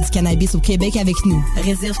l'histoire du cannabis au Québec avec nous.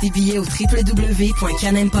 Réserve tes billets au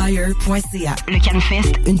www.canempire.ca. Le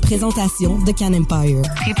CanFest, une présentation de CanEmpire.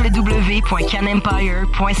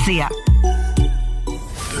 www.canempire.ca.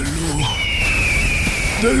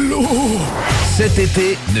 De l'eau! Cet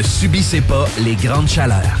été, ne subissez pas les grandes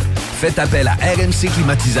chaleurs. Faites appel à RMC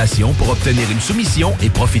Climatisation pour obtenir une soumission et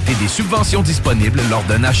profiter des subventions disponibles lors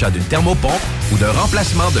d'un achat d'une thermopompe ou d'un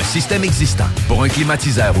remplacement d'un système existant. Pour un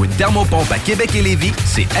climatiseur ou une thermopompe à Québec et Lévis,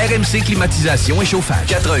 c'est RMC Climatisation et Chauffage.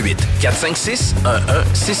 88 456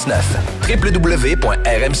 1169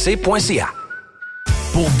 www.rmc.ca.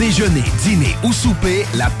 Pour déjeuner, dîner ou souper,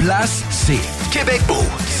 la place, c'est Québec Beau.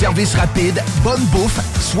 Service rapide, bonne bouffe,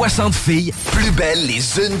 60 filles, plus belles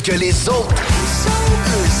les unes que les autres.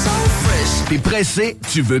 T'es pressé,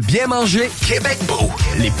 tu veux bien manger? Québec Beau.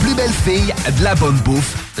 Les plus belles filles, de la bonne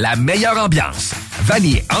bouffe, la meilleure ambiance.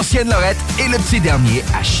 Vanier, Ancienne-Lorette et le petit dernier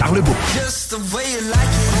à Charlebourg.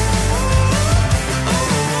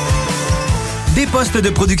 Des postes de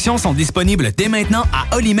production sont disponibles dès maintenant à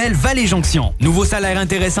Olimel Vallée-Jonction. Nouveau salaire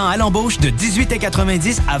intéressant à l'embauche de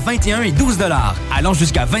 18,90 à 21 et 12 $, allant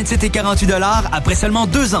jusqu'à 27 et 48 $ après seulement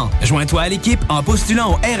 2 ans. Joins-toi à l'équipe en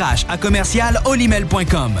postulant au RH à commercial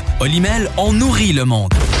olimel.com. Olimel, on nourrit le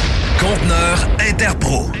monde. Conteneur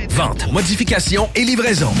Interpro. Vente, modification et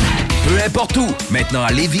livraison. Peu importe où. Maintenant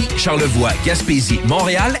à Lévis, Charlevoix, Gaspésie,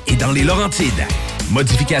 Montréal et dans les Laurentides.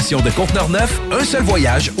 Modification de conteneur neuf, un seul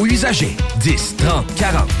voyage ou usager. 10, 30,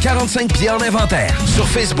 40, 45 pieds en inventaire. Sur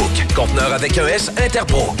Facebook, Conteneur avec un S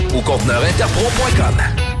Interpro ou conteneurinterpro.com.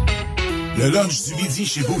 Le lunch du midi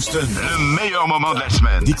chez Booston. Le meilleur moment de la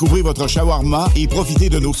semaine. Découvrez votre shawarma et profitez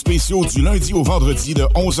de nos spéciaux du lundi au vendredi de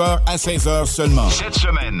 11h à 16h seulement. Cette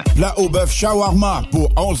semaine, plat au bœuf shawarma pour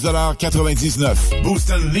 11,99 $.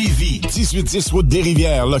 Booston Lévis, 1810 route des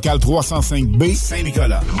Rivières, local 305B,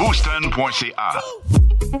 Saint-Nicolas. Booston.ca.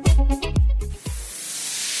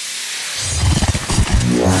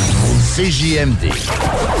 CJMD.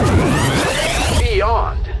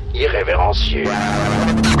 Beyond irrévérencieux.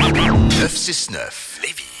 969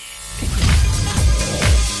 Lévis.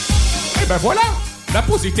 Et ben voilà, la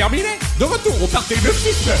pause est terminée. De retour au party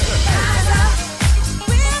 969.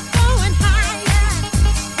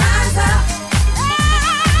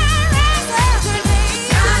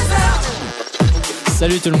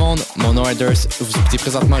 Salut tout le monde, mon nom est Durst. Vous écoutez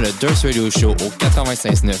présentement le Durst Radio Show au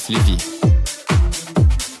 95.9 Lévis.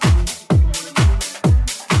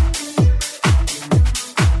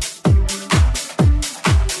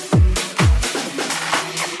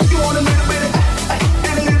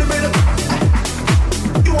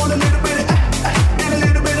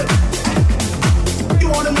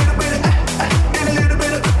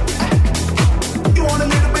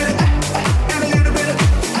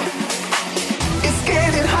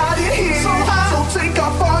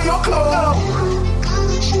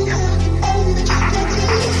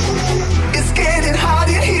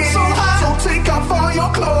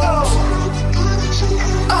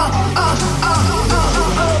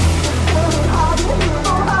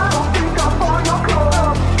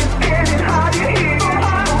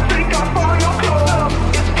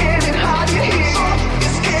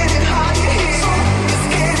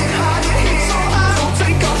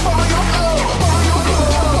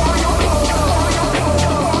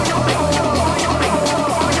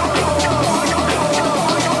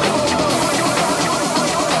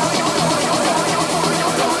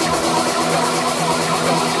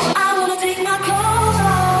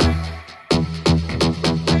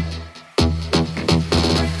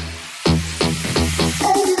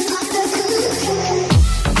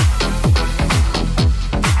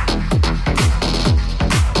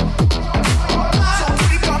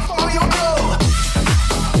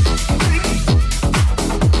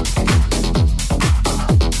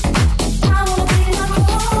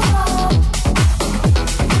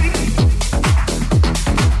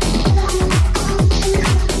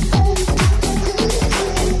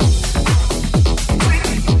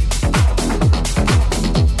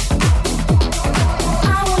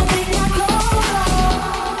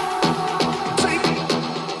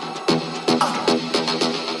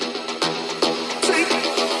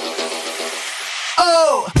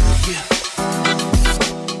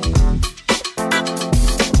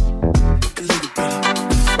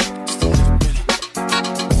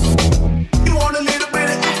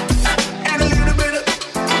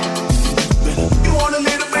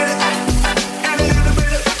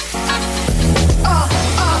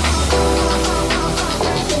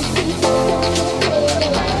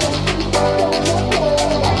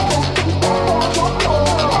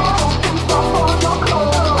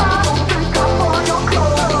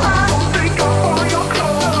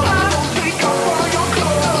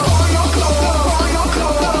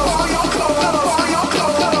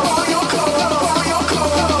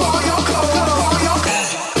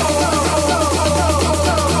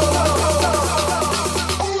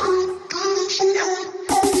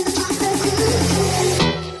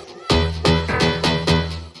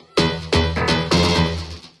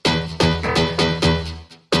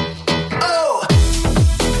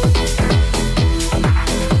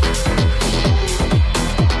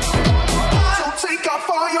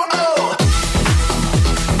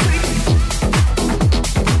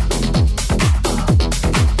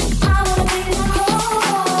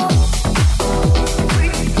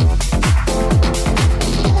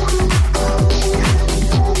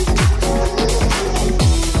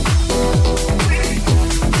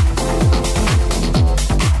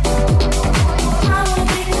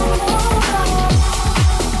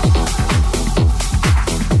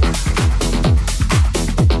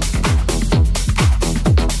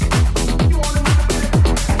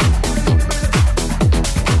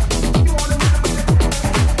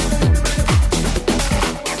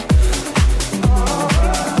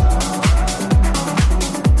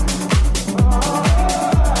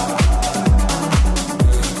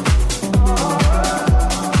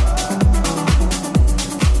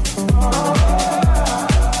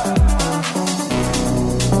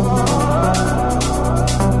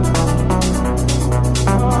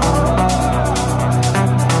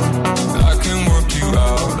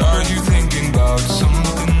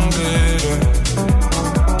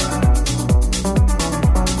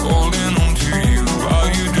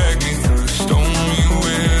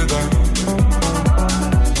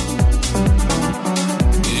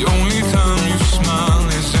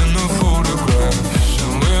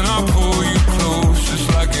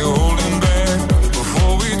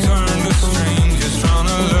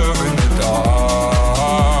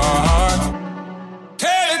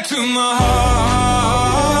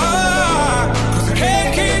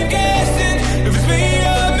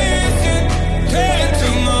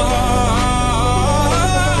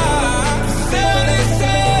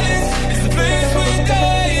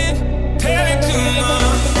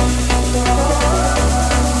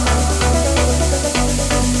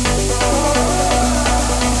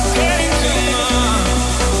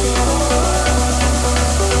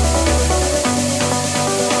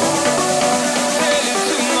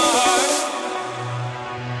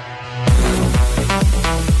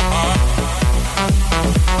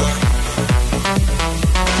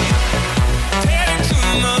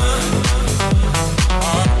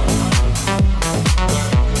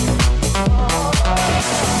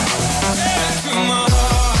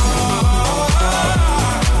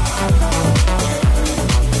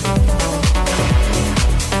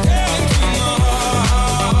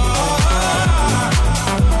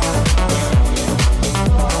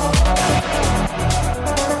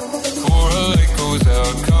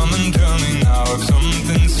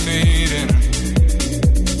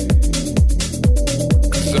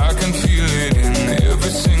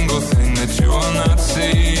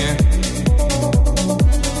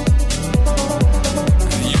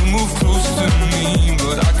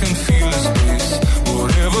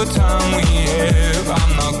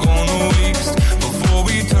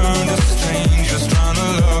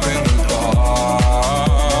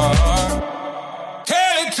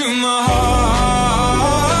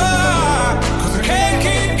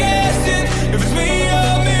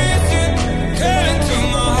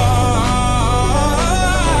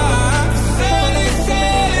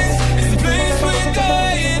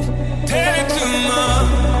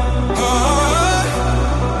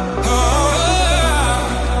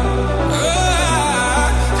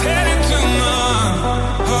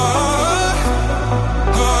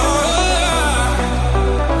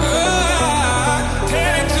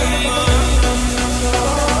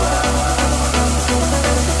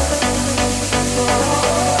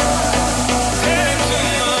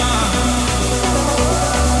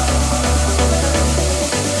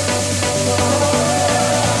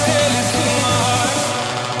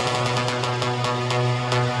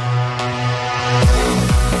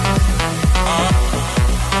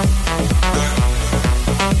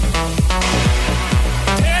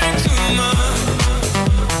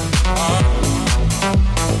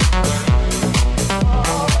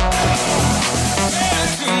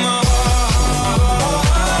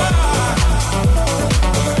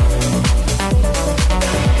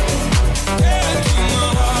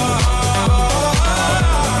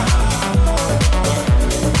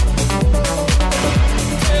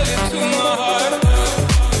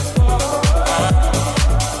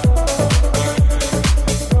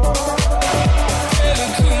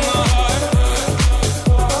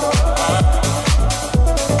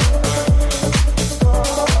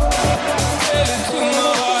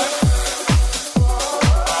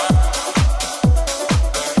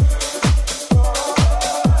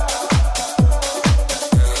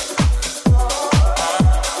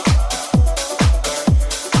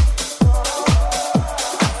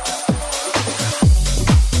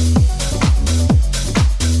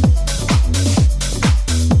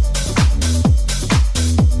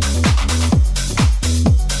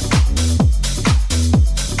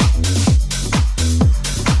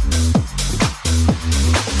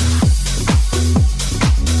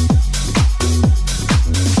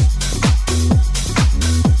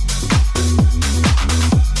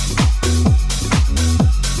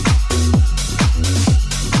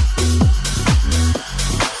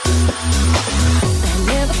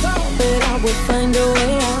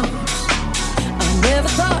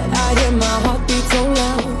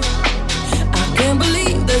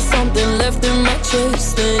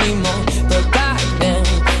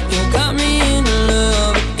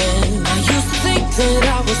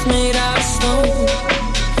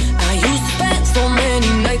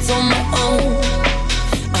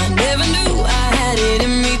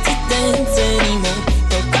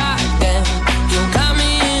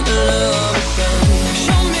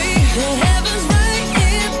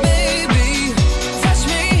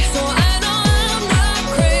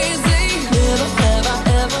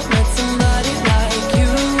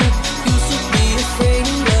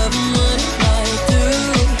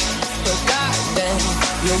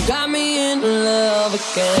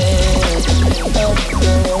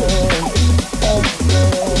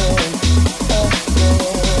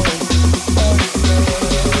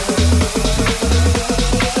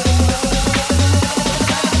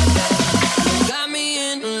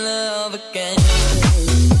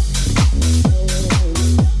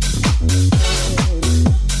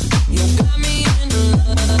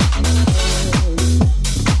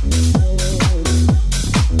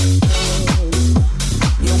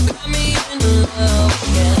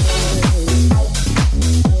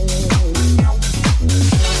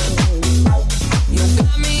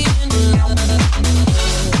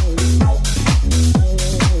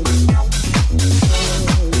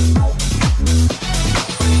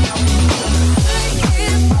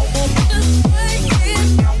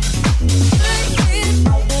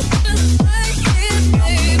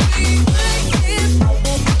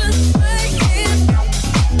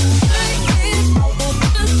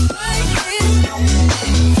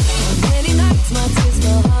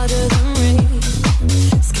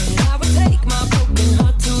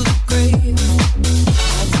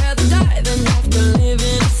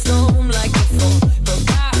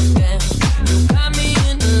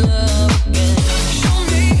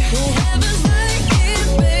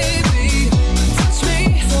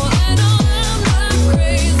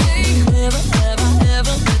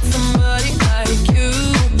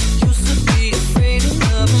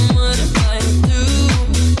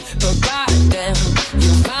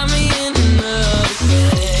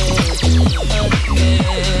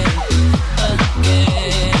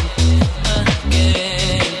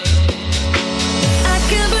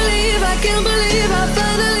 can't believe I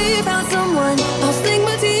finally found someone. I'll sink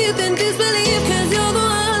my teeth in disbelief, 'cause you're the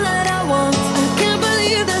one that I want. I can't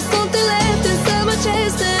believe there's something left inside my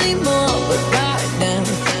chest anymore. But right now,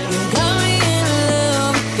 you got me in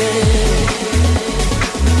love again.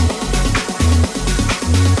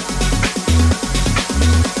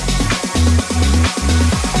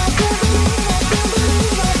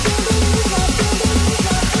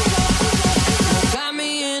 Got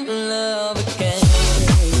me in love again.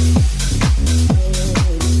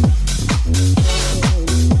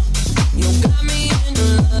 You got me in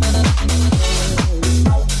love.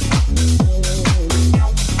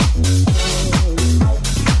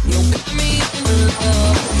 You got me in love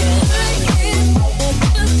again.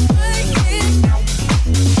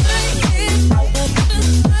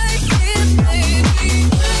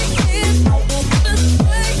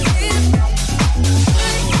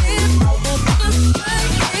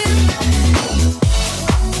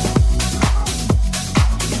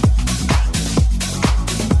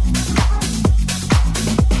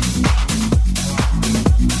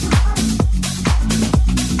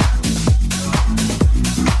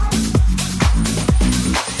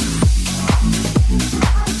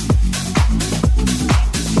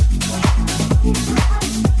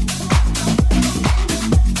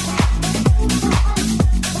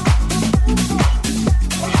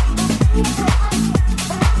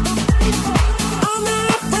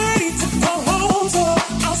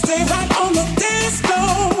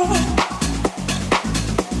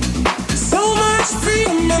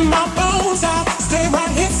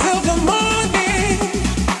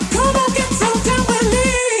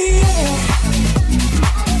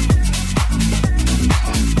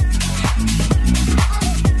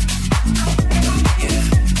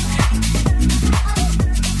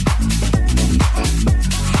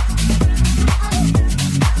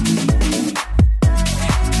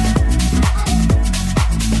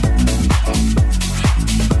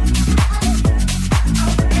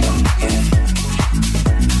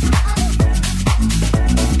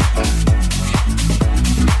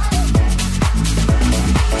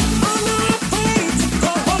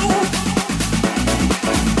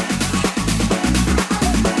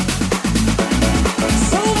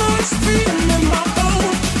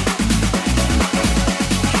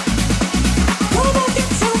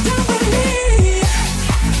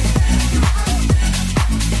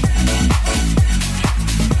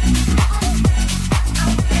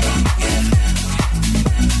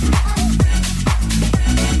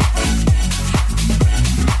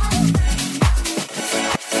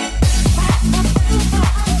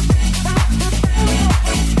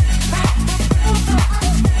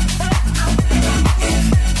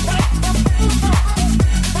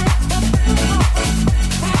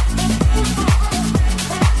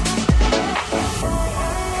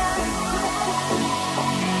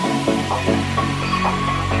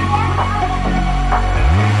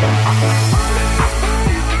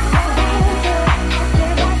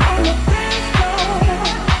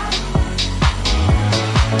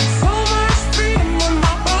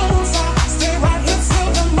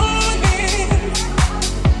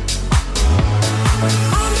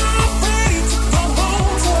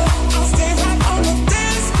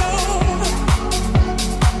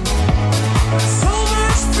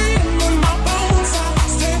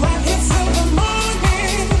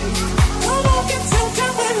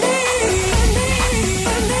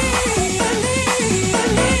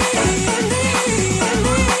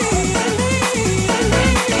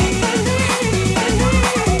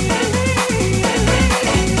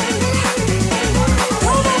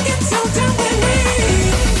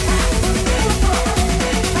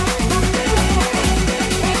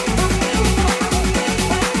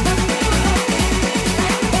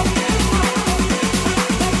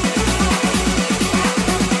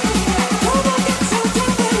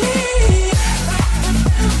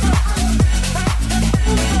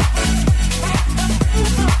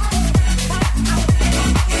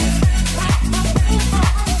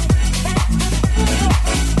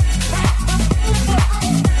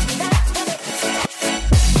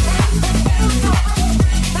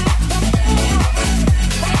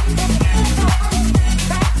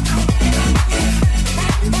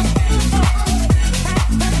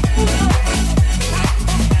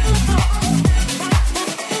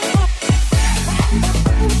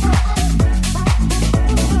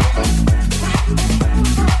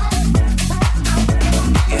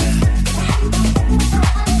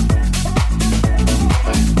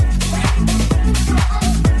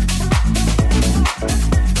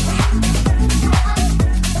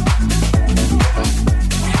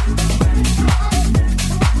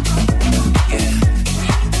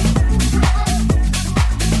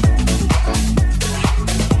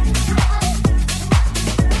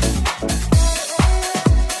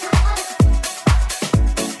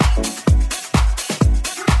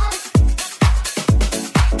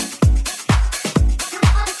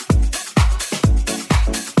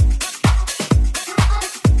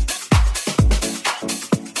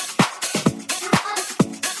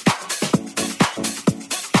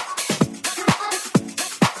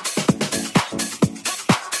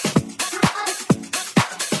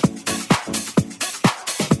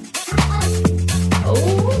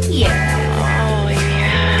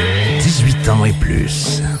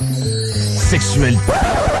 l'actualité.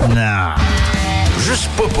 Non. Juste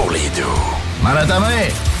pas pour les deux. Mal à ta main.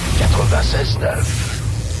 96.9.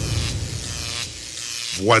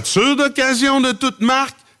 Voiture d'occasion de toute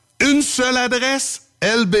marque, une seule adresse,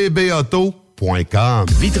 lbbauto.com.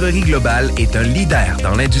 Vitrerie Globale est un leader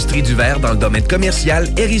dans l'industrie du verre dans le domaine commercial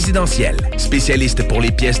et résidentiel. Spécialiste pour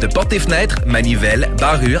les pièces de portes et fenêtres, manivelles,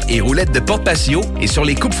 barrures et roulettes de porte patio et sur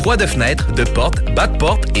les coupes froides de fenêtres, de portes, bas de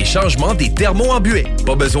porte et changement des thermos embués.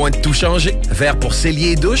 Pas besoin de tout changer. Verre pour cellier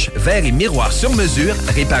et douche, verre et miroirs sur mesure,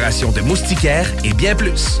 réparation de moustiquaires et bien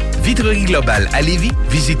plus. Vitrerie Globale à Lévis,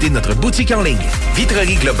 visitez notre boutique en ligne.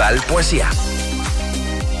 vitrerieglobale.ca.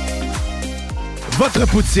 Votre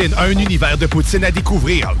poutine, un univers de poutine à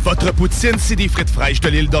découvrir. Votre poutine, c'est des frites fraîches de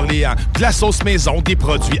l'île d'Orléans, de la sauce maison, des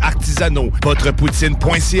produits artisanaux.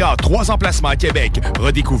 Votrepoutine.ca, 3 emplacements à Québec.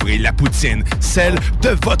 Redécouvrez la poutine, celle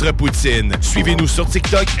de votre poutine. Suivez-nous sur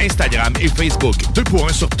TikTok, Instagram et Facebook. 2 pour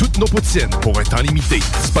 1 sur toutes nos poutines, pour un temps limité.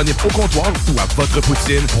 Disponible au comptoir ou à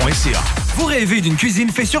votrepoutine.ca. Vous rêvez d'une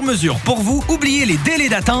cuisine faite sur mesure pour vous? Oubliez les délais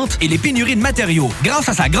d'attente et les pénuries de matériaux. Grâce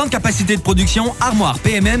à sa grande capacité de production, Armoire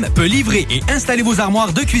PMM peut livrer et installer vos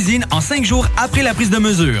armoires de cuisine en 5 jours après la prise de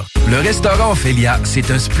mesure. Le restaurant Ophélia, c'est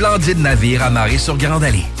un splendide navire amarré sur Grande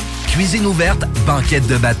Allée. Cuisine ouverte, banquette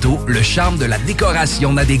de bateau, le charme de la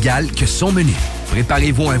décoration n'a d'égal que son menu.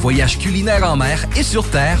 Préparez-vous un voyage culinaire en mer et sur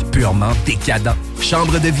terre purement décadent.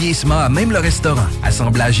 Chambre de vieillissement à même le restaurant.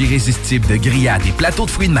 Assemblage irrésistible de grillades et plateaux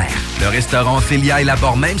de fruits de mer. Le restaurant Ophélia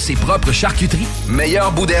élabore même ses propres charcuteries.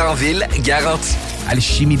 Meilleur boudin en ville, garanti.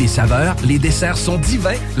 Alchimie des saveurs, les desserts sont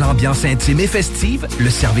divins, l'ambiance intime et festive, le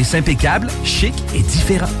service impeccable, chic et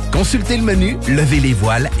différent. Consultez le menu, levez les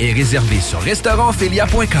voiles et réservez sur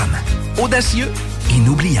restaurantphilia.com. Audacieux,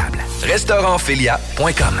 inoubliable.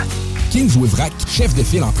 restaurantphilia.com. Kingsway Vrac, chef de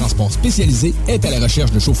file en transport spécialisé, est à la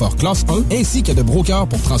recherche de chauffeurs classe 1 ainsi que de brokers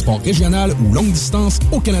pour transport régional ou longue distance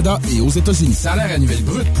au Canada et aux États-Unis. Salaire annuel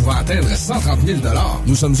brut pouvant atteindre 130 000 $.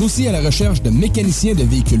 Nous sommes aussi à la recherche de mécaniciens de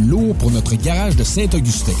véhicules lourds pour notre garage de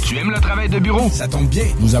Saint-Augustin. Tu aimes le travail de bureau? Ça tombe bien.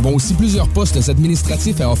 Nous avons aussi plusieurs postes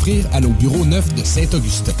administratifs à offrir à nos bureaux neufs de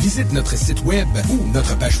Saint-Augustin. Visite notre site web ou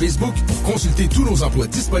notre page Facebook pour consulter tous nos emplois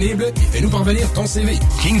disponibles et fais-nous parvenir ton CV.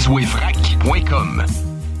 KingswayFrac.com.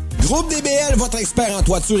 Groupe DBL, votre expert en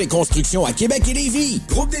toiture et construction à Québec et Lévis.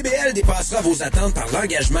 Groupe DBL dépassera vos attentes par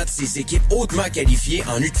l'engagement de ses équipes hautement qualifiées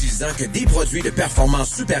en utilisant que des produits de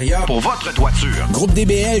performance supérieure Pour votre toiture. Groupe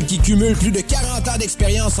DBL qui cumule plus de 40 ans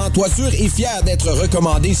d'expérience en toiture est fier d'être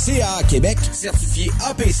recommandé CAA Québec, certifié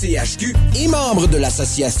APCHQ et membre de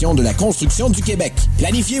l'Association de la construction du Québec.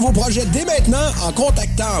 Planifiez vos projets dès maintenant en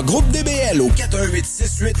contactant Groupe DBL au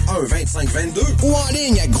 418-681-2522 ou en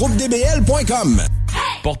ligne à groupedbl.com.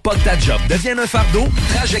 Pour pas que ta job devienne un fardeau,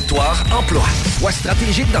 Trajectoire Emploi. Sois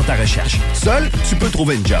stratégique dans ta recherche. Seul, tu peux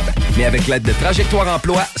trouver une job. Mais avec l'aide de Trajectoire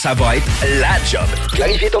Emploi, ça va être la job.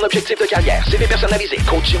 Clarifier ton objectif de carrière, CV personnalisé,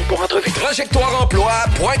 coaching pour entrevue.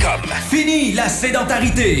 TrajectoireEmploi.com. Fini la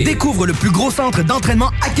sédentarité! Découvre le plus gros centre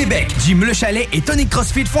d'entraînement à Québec. Jim Le Chalet et Tonic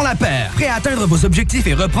CrossFit font la paire. Prêt à atteindre vos objectifs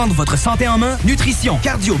et reprendre votre santé en main? Nutrition,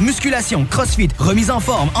 cardio, musculation, CrossFit, remise en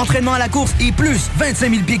forme, entraînement à la course et plus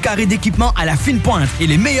 25 000 pieds carrés d'équipement à la fine pointe et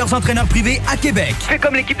les meilleurs entraîneurs privés à Québec. Fais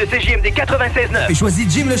comme l'équipe de CJMD 96.9 et choisis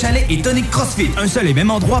Jim Le Chalet et Tonic CrossFit. Un seul et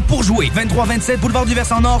même endroit pour jouer. 23-27 Boulevard du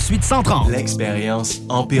Versant Nord, suite 130. L'expérience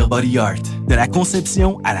Empire Body Art. De la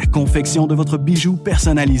conception à la confection de votre bijou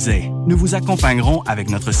personnalisé. Nous vous accompagnerons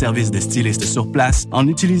avec notre service de styliste sur place en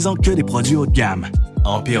n'utilisant que des produits haut de gamme.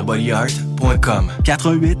 EmpireBodyArt.com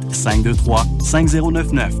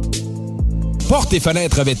 418-523-5099. Portes et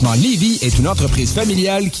fenêtres Revêtements Lévis est une entreprise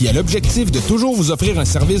familiale qui a l'objectif de toujours vous offrir un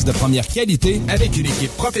service de première qualité avec une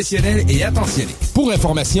équipe professionnelle et attentionnée. Pour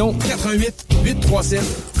information,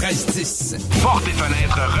 418-837-1310. Portes et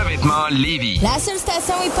fenêtres Revêtements Lévis. La seule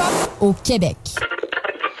station hip-hop au Québec.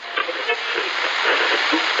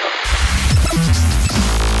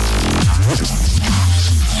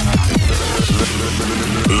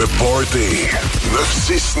 Le Party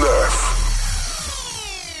 969.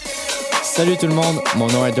 Salut tout le monde, mon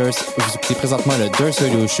nom est Durst. Vous écoutez présentement le Durst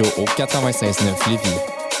Radio Show au 96.9 Lévis.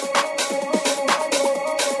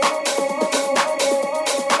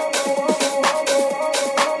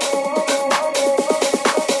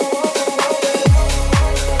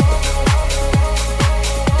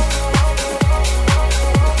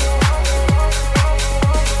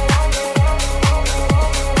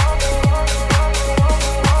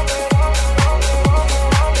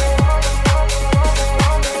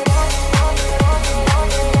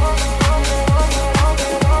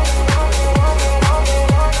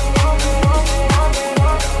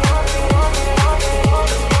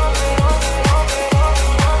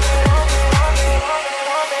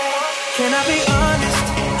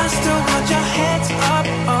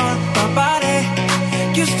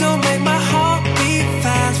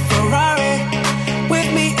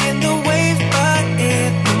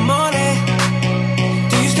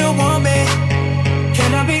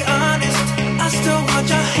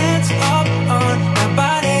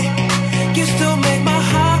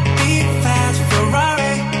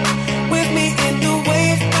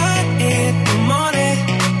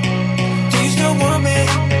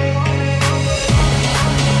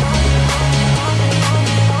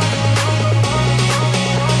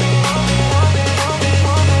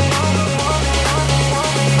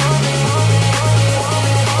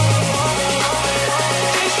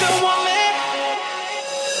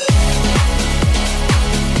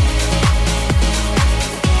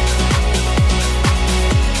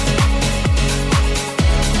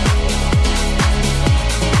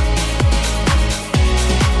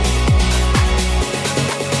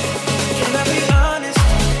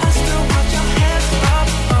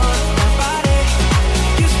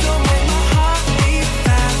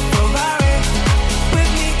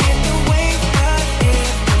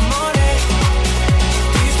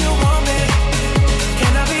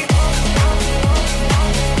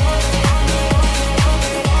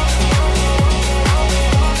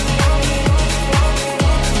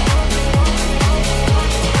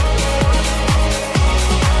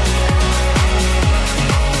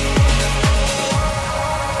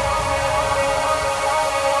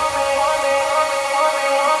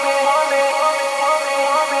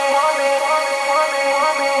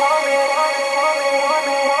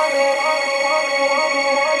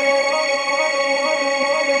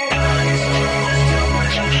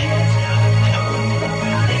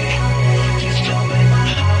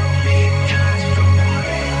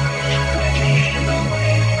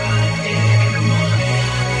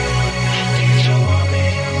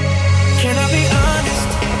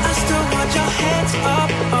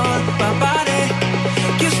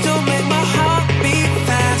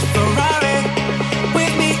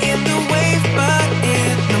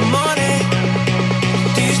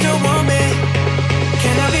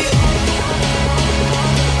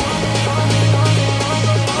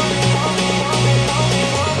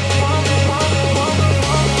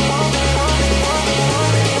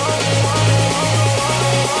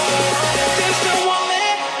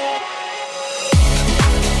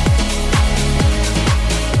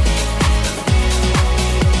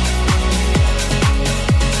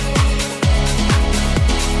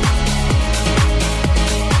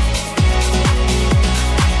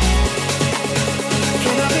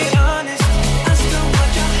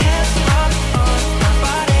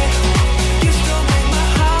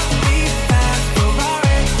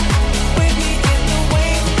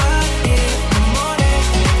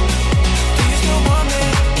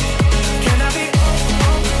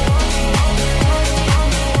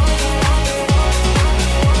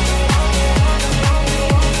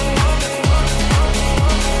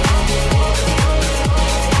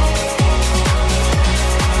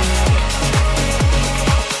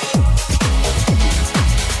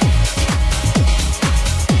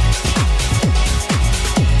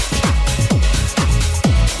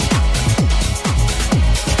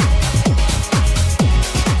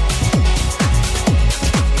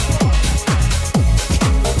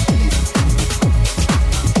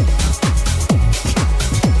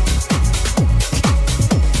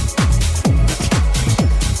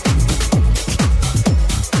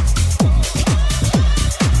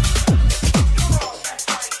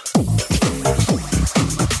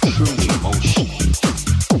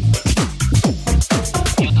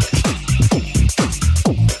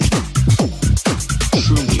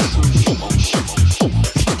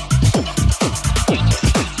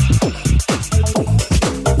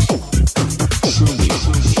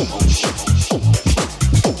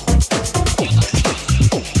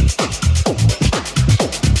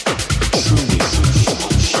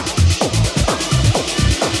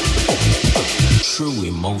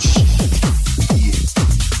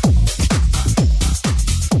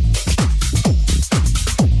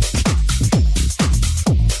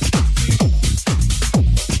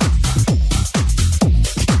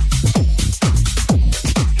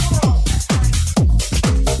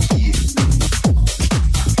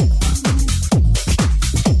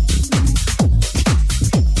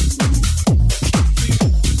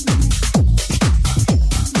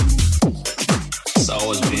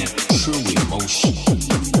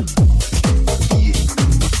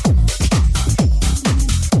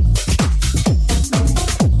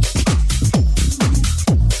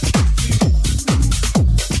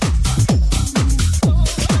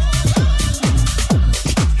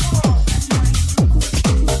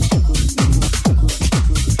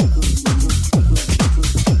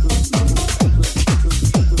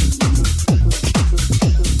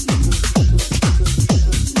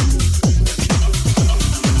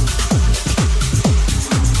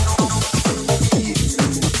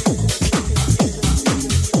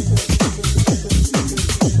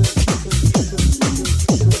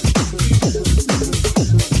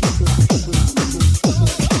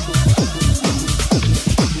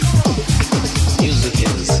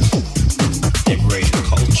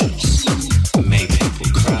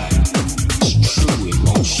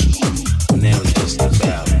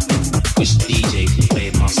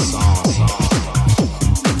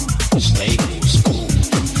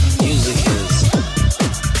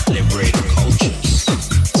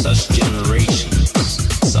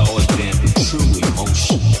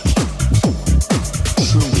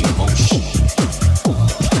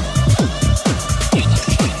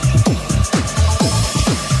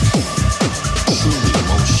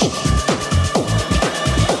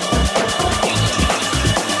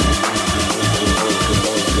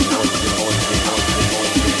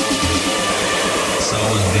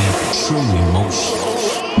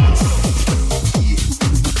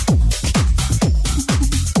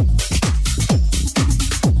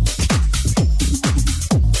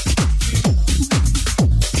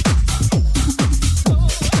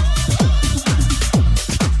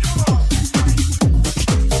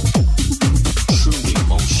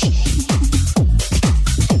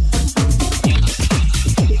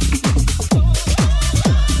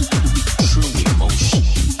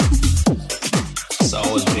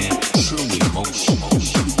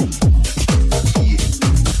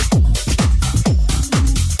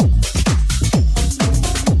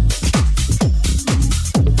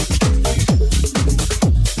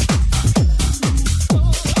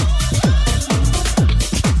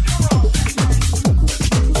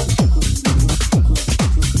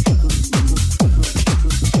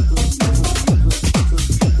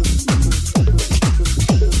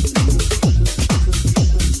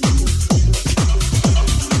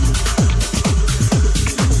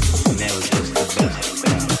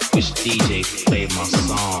 play my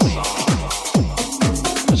song.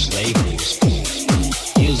 Which labels,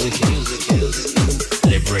 music is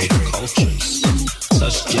liberating cultures,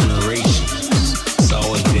 such generations. It's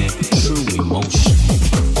always been true emotion.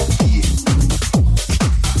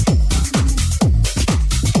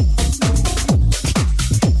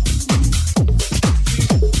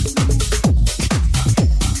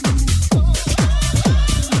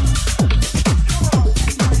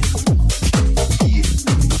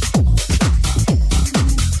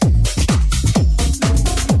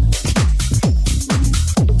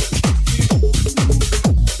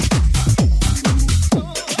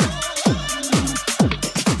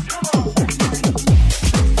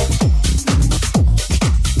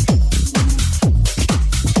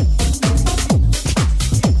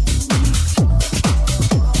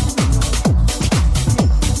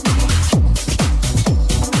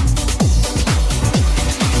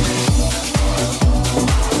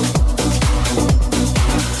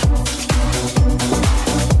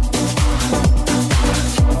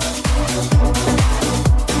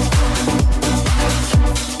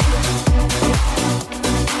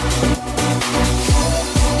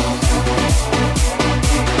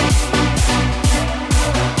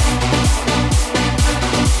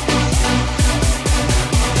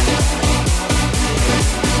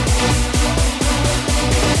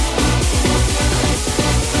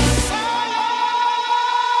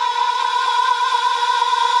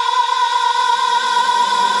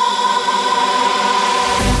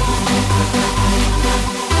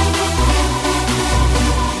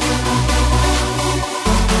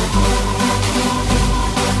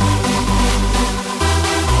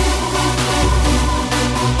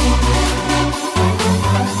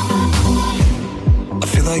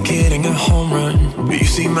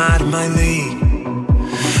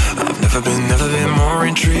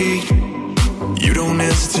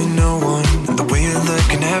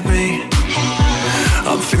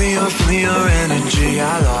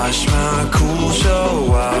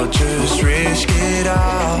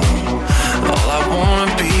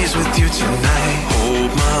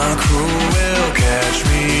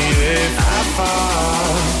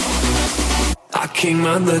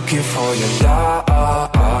 Looking for your love,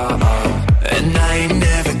 and I ain't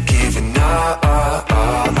never giving up.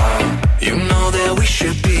 You know that we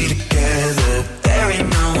should be together. There ain't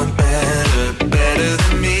no one better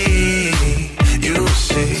than me. You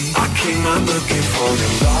see, I came out looking for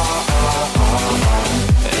your love,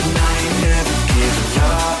 and I ain't never giving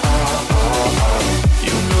up.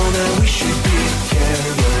 You know that we should be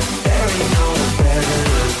together. There ain't no one better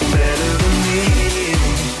than me.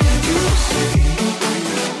 You see.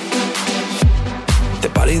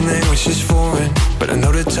 Body language is foreign, but I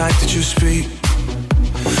know the type that you speak.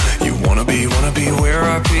 You wanna be where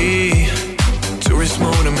I be. Tourist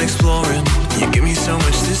mode, I'm exploring. You give me so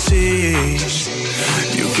much to see.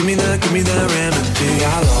 You give me the remedy.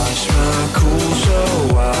 I lost my cool, so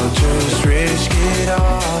I'll just risk it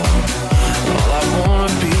all. All I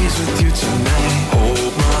wanna be is with you tonight.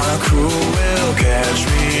 Hope my crew will catch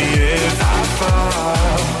me if I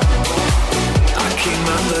fall. I came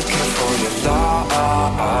out looking for your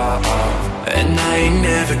love, and I ain't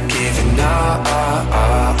never giving up.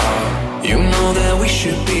 You know that we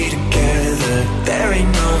should be together. There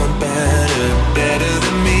ain't no one better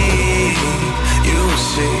than me. You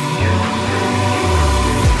see,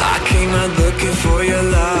 I came out looking for your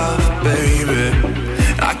love, baby.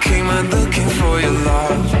 I came out looking for your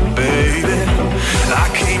love, baby. I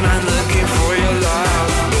came out looking for your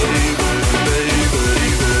love, baby.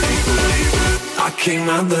 I came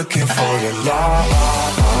out looking for your love,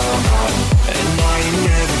 and I ain't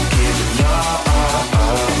never giving up.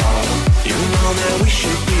 You know that we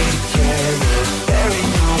should be together. There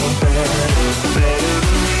ain't no one better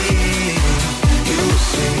than me. You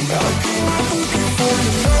see, I came out looking for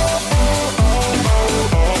your love.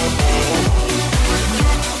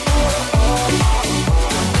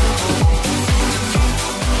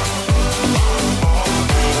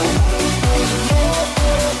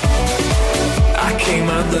 I came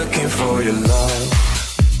out looking for your love.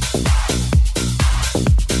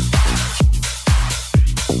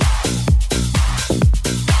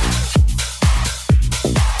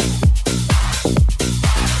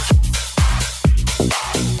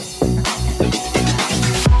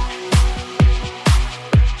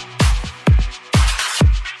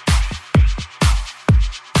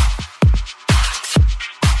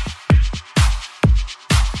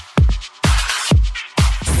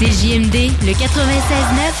 CJMD, le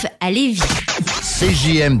 96.9 à Lévis.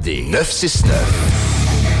 CJMD 969.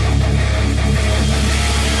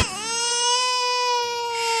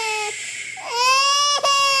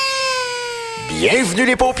 Bienvenue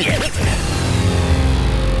les paupières.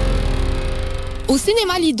 Au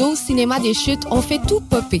Cinéma Lido, Cinéma des Chutes, on fait tout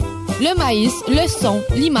popper. Le maïs, le son,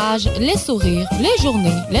 l'image, les sourires, les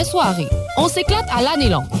journées, les soirées. On s'éclate à l'année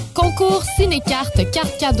longue. Concours, ciné-cartes,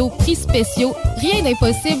 cartes cadeaux, prix spéciaux. Rien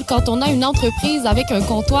d'impossible quand on a une entreprise avec un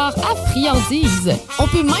comptoir à friandises. On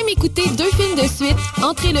peut même écouter 2 films de suite,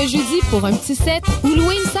 entrer le jeudi pour un petit set ou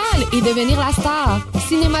louer une salle et devenir la star.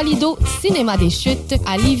 Cinéma Lido, Cinéma des Chutes,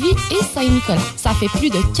 à Lévis et Saint-Nicolas. Ça fait plus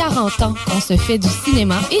de 40 ans qu'on se fait du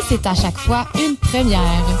cinéma et c'est à chaque fois une première.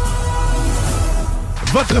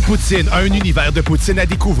 Votre poutine, un univers de poutine à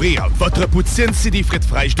découvrir. Votre poutine, c'est des frites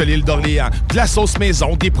fraîches de l'île d'Orléans, de la sauce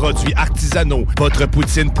maison, des produits artisanaux.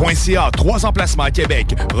 Votrepoutine.ca, 3 emplacements à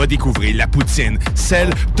Québec. Redécouvrez la poutine, celle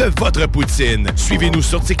de votre poutine. Suivez-nous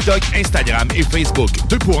sur TikTok, Instagram et Facebook.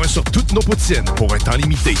 2 pour 1 sur toutes nos poutines, pour un temps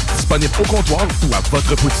limité. Disponible au comptoir ou à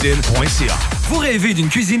votrepoutine.ca. Vous rêvez d'une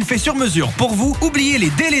cuisine faite sur mesure pour vous? Oubliez les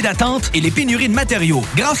délais d'attente et les pénuries de matériaux.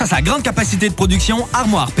 Grâce à sa grande capacité de production,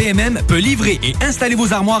 Armoire PMM peut livrer et installer vos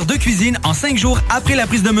armoires de cuisine en 5 jours après la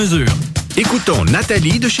prise de mesure. Écoutons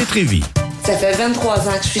Nathalie de chez Trévy. Ça fait 23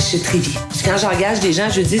 ans que je suis chez Trévy. Puis quand j'engage des gens,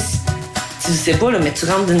 je dis, tu sais pas, là, mais tu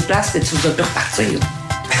rentres d'une place et tu vas plus repartir. Là.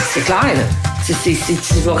 C'est clair, là. Tu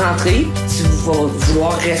vas rentrer, tu vas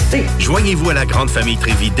vouloir rester. Joignez-vous à la grande famille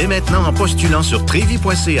Trévy dès maintenant en postulant sur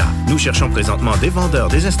trévy.ca. Nous cherchons présentement des vendeurs,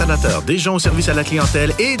 des installateurs, des gens au service à la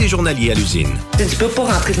clientèle et des journaliers à l'usine. Tu peux pas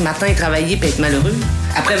rentrer le matin et travailler et être malheureux.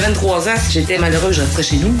 Après 23 ans, si j'étais malheureux, je resterais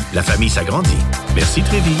chez nous. La famille s'agrandit. Merci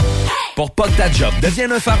Trévy. Pour pas que ta job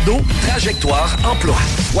devienne un fardeau, Trajectoire Emploi.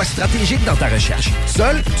 Sois stratégique dans ta recherche.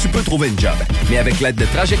 Seul, tu peux trouver une job. Mais avec l'aide de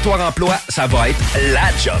Trajectoire Emploi, ça va être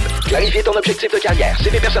la job. Clarifier ton objectif de carrière,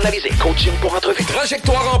 CV personnalisé, coaching pour entrevue.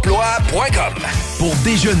 TrajectoireEmploi.com. Pour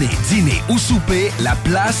déjeuner, dîner ou souper, la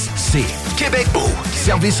place, c'est Québec Beau.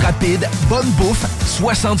 Service rapide, bonne bouffe,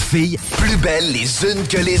 60 filles, plus belles les unes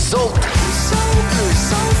que les autres.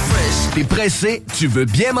 T'es pressé, tu veux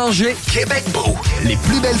bien manger? Québec Beau. Les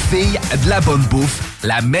plus belles filles, de la bonne bouffe,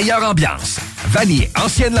 la meilleure ambiance. Vanier,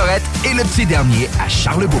 Ancienne-Lorette et le petit dernier à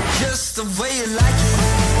Charlebourg.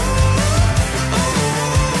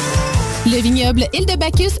 Le vignoble Île de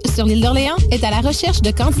Bacchus sur l'île d'Orléans est à la recherche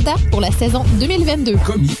de candidats pour la saison 2022.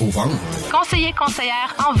 Commis au ventre. Conseiller,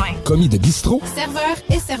 conseillère en vin. Commis de bistrot. Serveur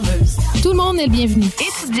et serveuse. Tout le monde est le bienvenu.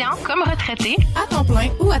 Étudiant comme retraité, à temps plein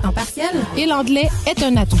ou à temps partiel. Et l'anglais est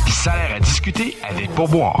un atout. Salaire à discuter avec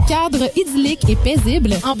pourboire. Cadre idyllique et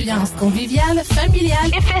paisible. Ambiance conviviale,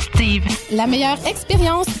 familiale et festive. La meilleure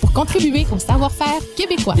expérience pour contribuer au savoir-faire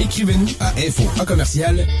québécois. Écrivez-nous à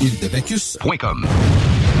info@commercial-îledebacchus.com.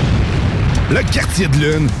 Le quartier de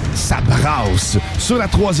lune, ça brasse. Sur la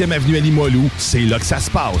 3e avenue à Limoilou, c'est là que ça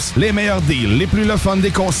se passe. Les meilleurs deals, les plus le fun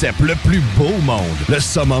des concepts, le plus beau monde. Le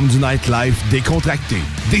summum du nightlife décontracté.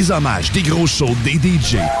 Des hommages, des gros shows, des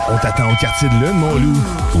DJ. On t'attend au quartier de lune, mon loup.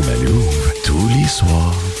 Au Malou, tous les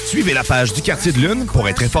soirs. Suivez la page du quartier de lune pour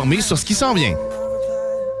être informé sur ce qui s'en vient.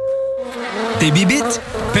 T'es bibite?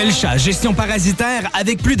 Pelcha Gestion Parasitaire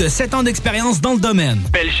avec plus de 7 ans d'expérience dans le domaine.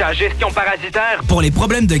 Pelcha Gestion Parasitaire pour les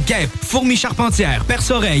problèmes de guêpes, fourmis charpentières,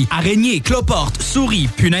 perce-oreilles, araignées, cloportes, souris,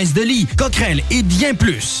 punaises de lit, coquerelles et bien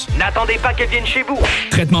plus. N'attendez pas qu'elles viennent chez vous.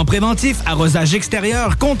 Traitement préventif, arrosage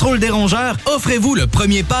extérieur, contrôle des rongeurs, offrez-vous le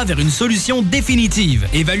premier pas vers une solution définitive.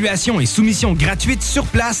 Évaluation et soumission gratuite sur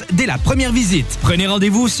place dès la première visite. Prenez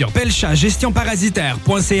rendez-vous sur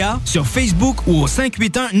pelchagestionparasitaire.ca, sur Facebook ou au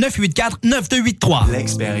 581-984-9283.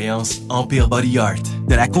 L'expérience Empire Body Art.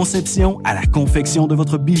 De la conception à la confection de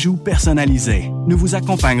votre bijou personnalisé. Nous vous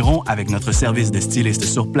accompagnerons avec notre service de styliste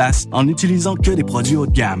sur place en n'utilisant que des produits haut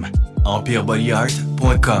de gamme.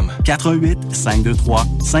 EmpireBodyArt.com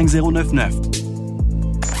 418-523-5099.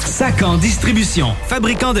 Sacan Distribution,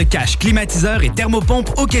 fabricant de caches, climatiseurs et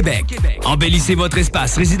thermopompes au Québec. Embellissez votre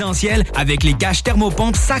espace résidentiel avec les caches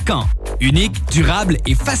thermopompes Sacan. Unique, durable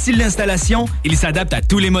et facile d'installation, il s'adapte à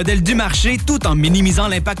tous les modèles du marché tout en minimisant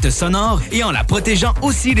l'impact sonore et en la protégeant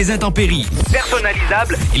aussi des intempéries.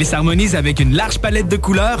 Personnalisable, il s'harmonise avec une large palette de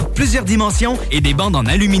couleurs, plusieurs dimensions et des bandes en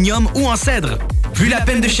aluminium ou en cèdre. Plus la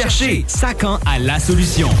peine de chercher, Sacan a la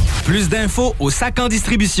solution. Plus d'infos au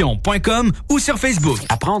sacandistribution.com ou sur Facebook.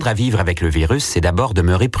 Apprendre à vivre avec le virus, c'est d'abord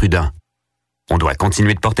demeurer prudent. On doit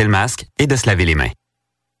continuer de porter le masque et de se laver les mains.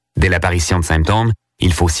 Dès l'apparition de symptômes,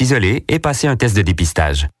 il faut s'isoler et passer un test de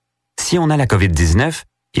dépistage. Si on a la COVID-19,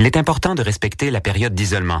 il est important de respecter la période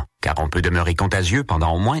d'isolement, car on peut demeurer contagieux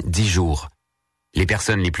pendant au moins 10 jours. Les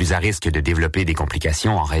personnes les plus à risque de développer des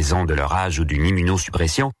complications en raison de leur âge ou d'une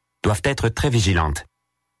immunosuppression doivent être très vigilantes.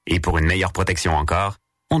 Et pour une meilleure protection encore,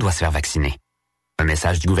 on doit se faire vacciner. Un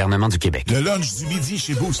message du gouvernement du Québec. Le lunch du midi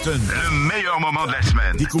chez Booston. Le meilleur moment de la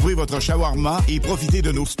semaine. Découvrez votre shawarma et profitez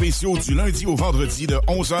de nos spéciaux du lundi au vendredi de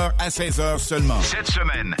 11h à 16h seulement. Cette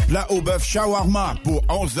semaine, plat au bœuf shawarma pour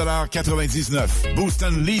 11,99 $.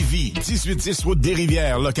 Booston Lévis, 1810 route des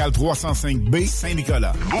Rivières, local 305B,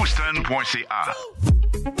 Saint-Nicolas. Booston.ca.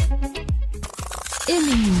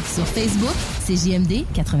 Aimez-nous sur Facebook, c'est JMD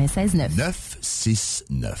 96.9.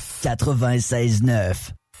 969. 96.9.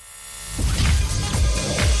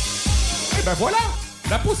 Et ben voilà,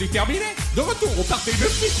 la pause est terminée. De retour au party de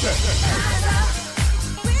musique.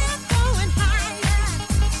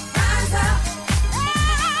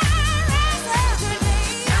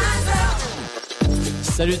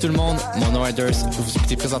 Salut tout le monde, mon nom est Durst. Vous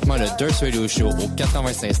écoutez présentement le Durst Radio Show au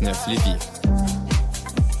 96.9 Lévis.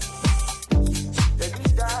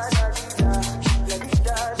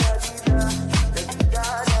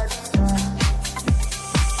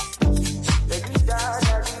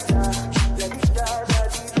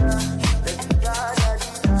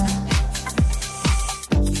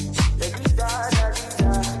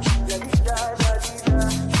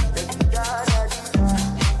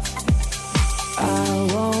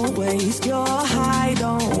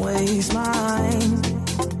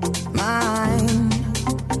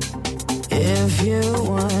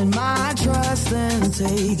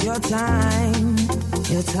 Take your time,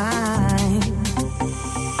 your time.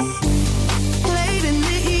 Late in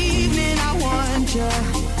the evening, I want you.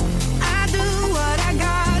 I do what I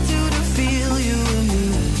got to feel you and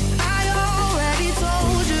me. I already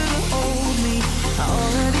told you to hold me. I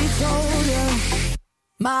already told you.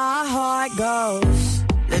 My heart goes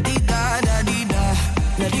la-dee-da-da-dee-da,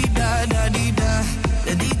 la-dee-da-da-dee-da,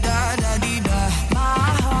 la-dee-da-da-dee-da. My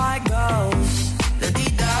heart goes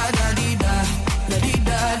la-dee-da-da-dee-da.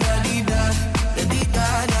 La-dee-da-da-dee-da,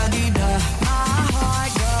 la-dee-da-da-dee-da. My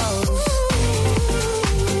heart goes.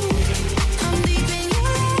 I'm deep in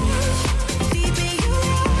your love, deep in your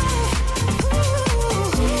love.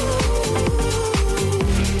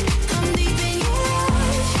 I'm deep in your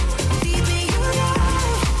love, deep in your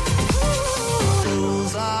love.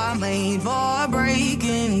 Rules are made for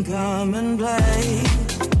breaking. Come and play,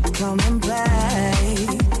 come and play.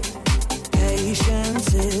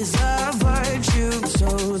 Patience is a virtue,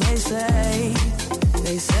 so they say,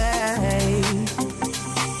 they say.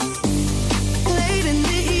 Late in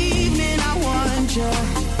the evening, I want you.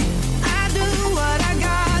 I do what I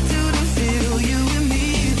got to feel you and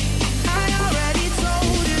me. I already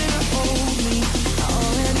told you to hold me. I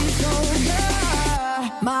already told you.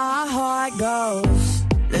 My heart goes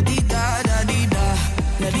la-dee-da-da-dee-da,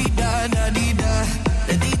 la-dee-da-da-dee-da,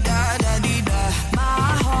 la-dee-da-da-dee-da. My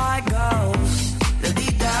heart goes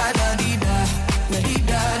la-dee-da-da-dee-da.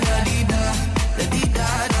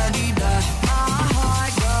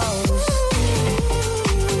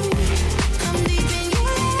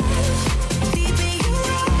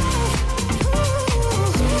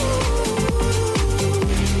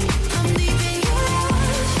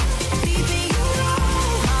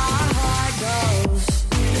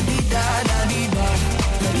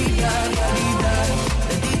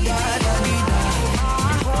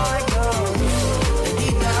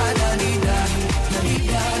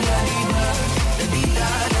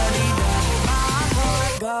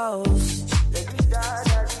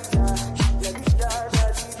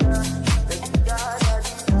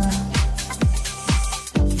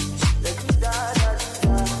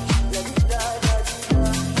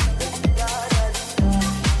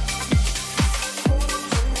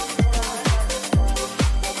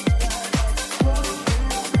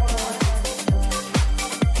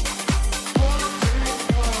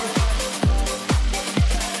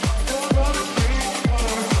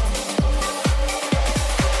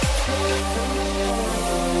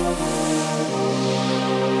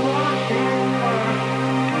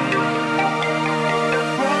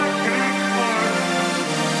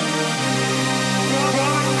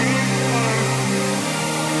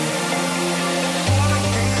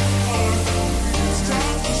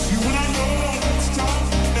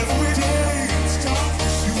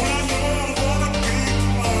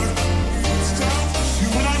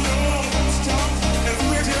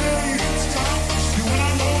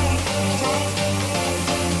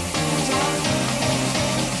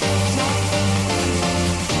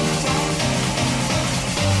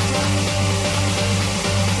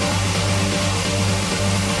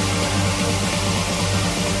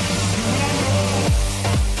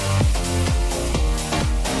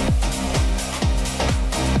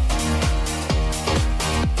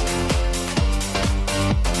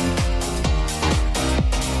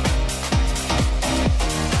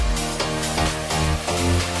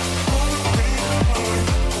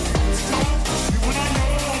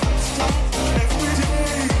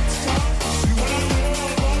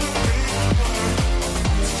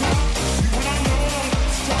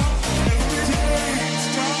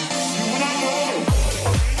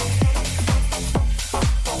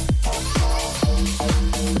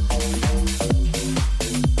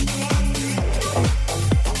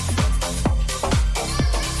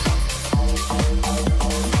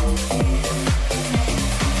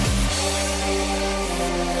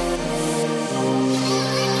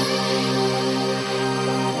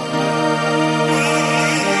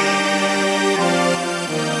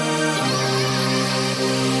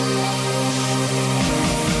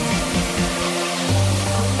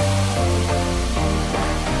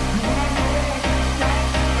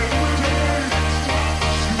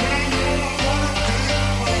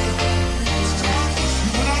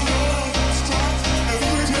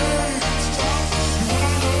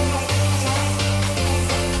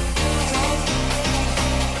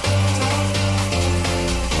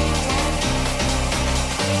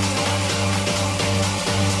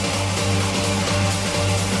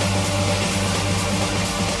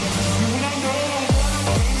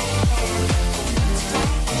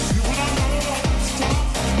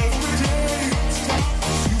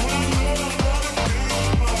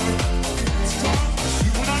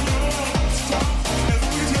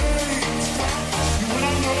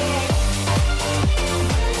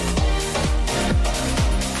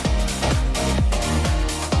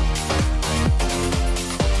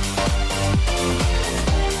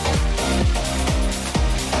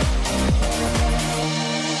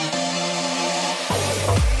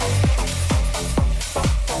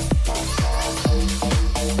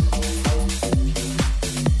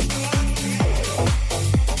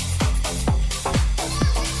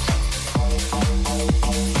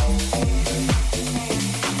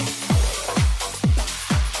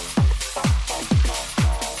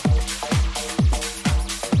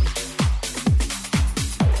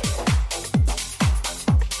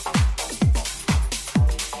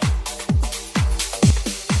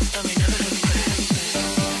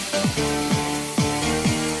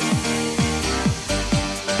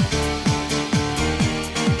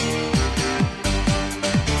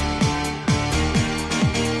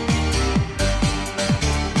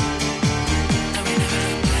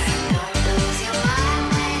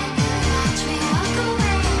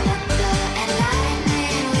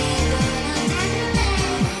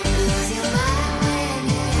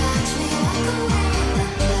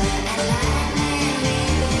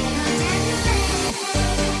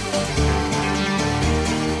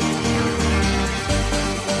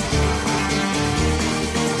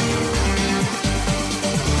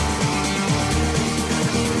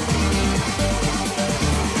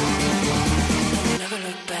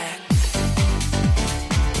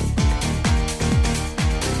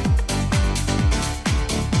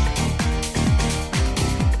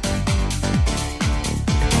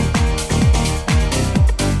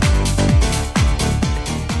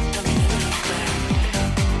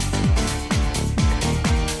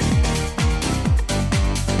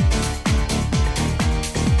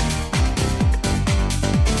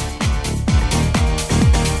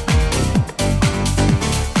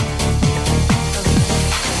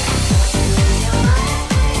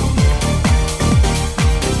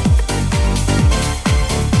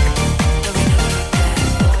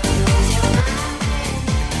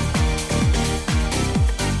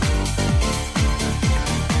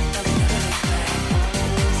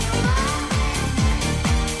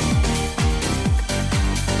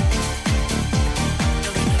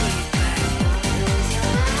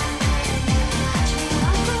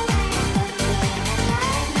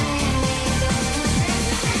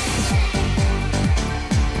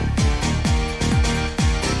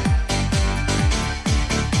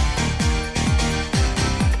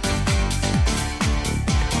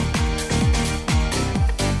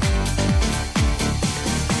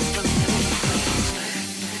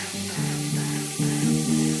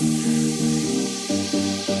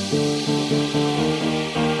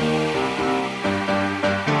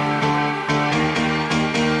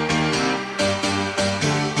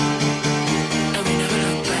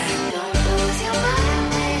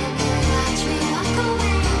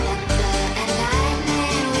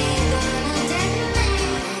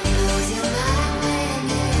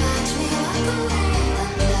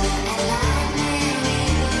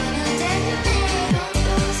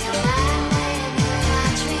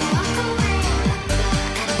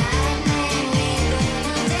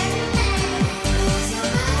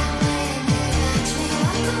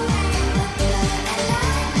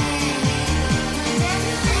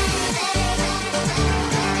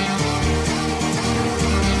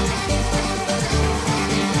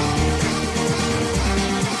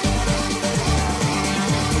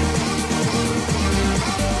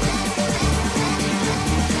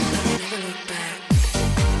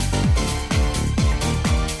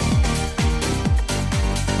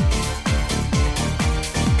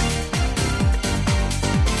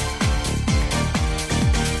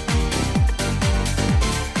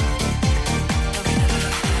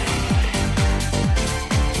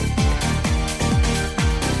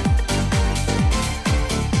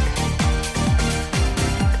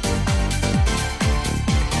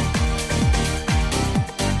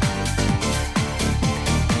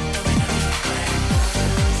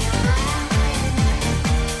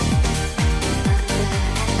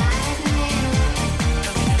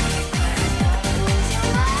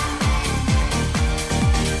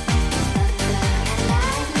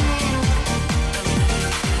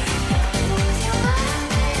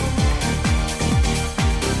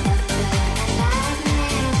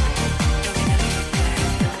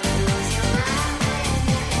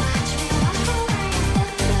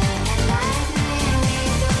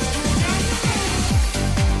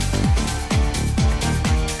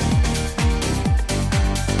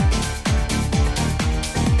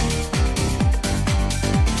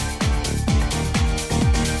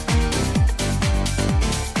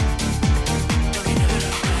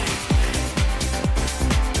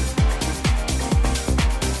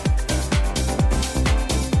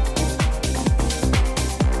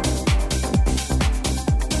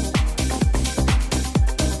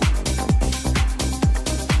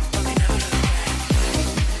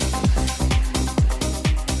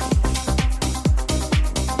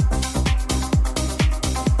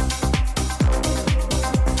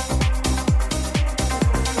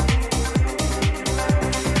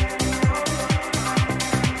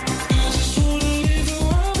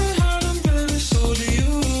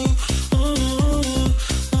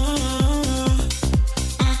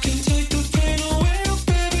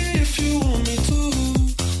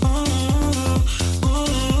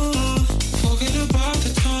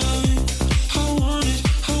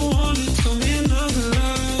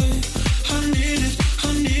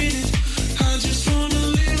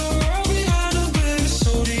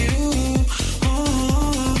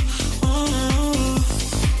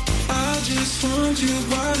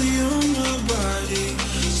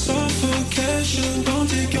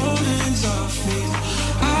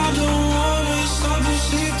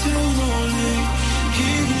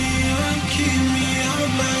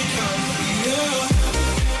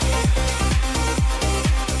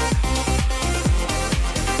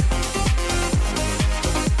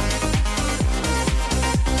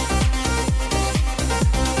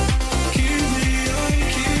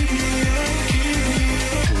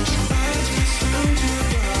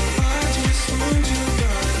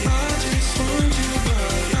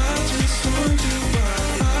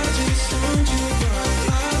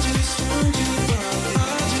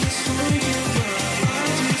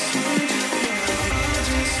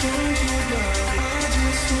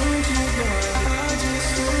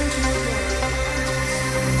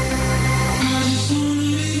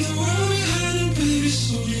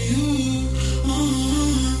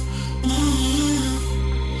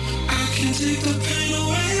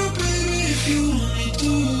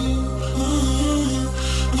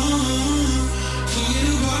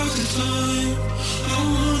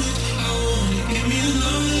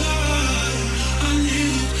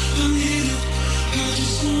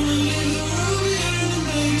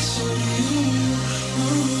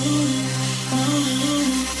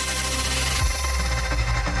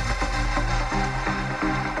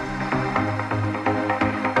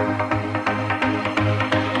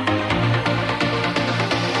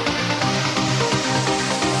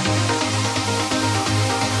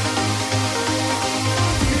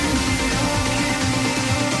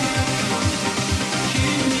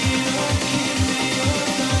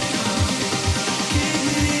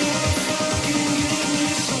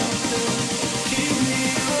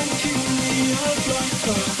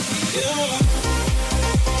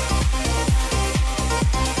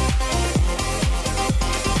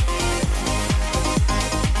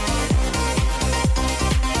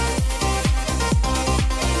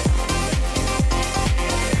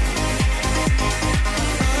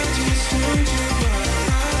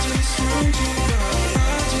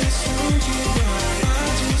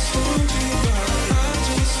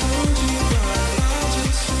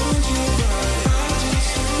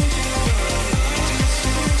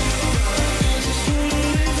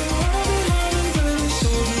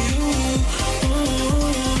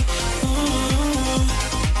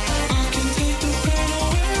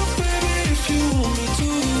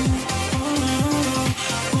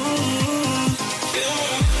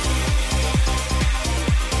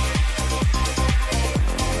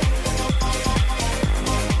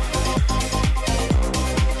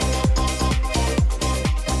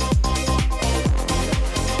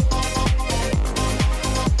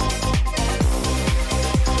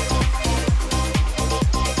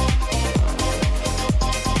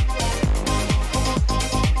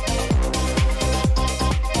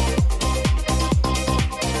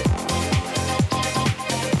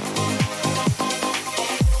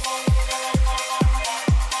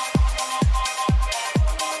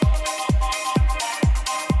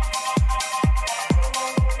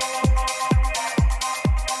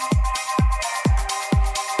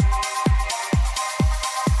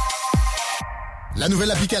 La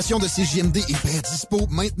nouvelle application de CJMD est prêt dispo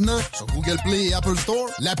maintenant sur Google Play et Apple Store.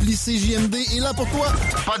 L'appli CJMD est là pour toi.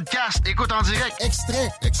 Podcast, écoute en direct,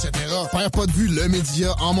 extrait, etc. Perds pas de vue, le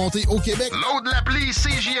média en montée au Québec. Load l'appli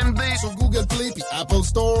CJMD sur Google Play et Apple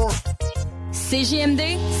Store. CJMD,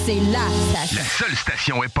 c'est la station. La seule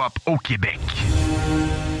station hip-hop au Québec.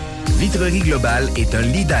 Vitrerie Globale est un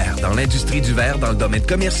leader dans l'industrie du verre dans le domaine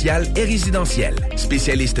commercial et résidentiel.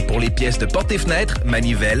 Spécialiste pour les pièces de portes et fenêtres,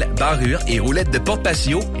 manivelles, barrures et roulettes de porte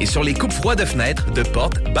patio et sur les coupes froides de fenêtres, de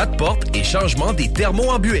portes, bas de porte et changement des thermos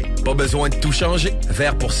embués. Pas besoin de tout changer.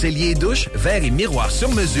 Verre pour cellier et douche, verre et miroirs sur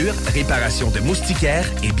mesure, réparation de moustiquaires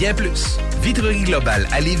et bien plus. Vitrerie Globale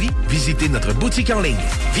à Lévis, visitez notre boutique en ligne.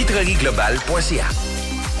 vitrerieglobale.ca.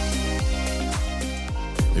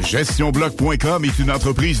 GestionBloc.com est une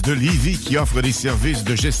entreprise de Lévis qui offre des services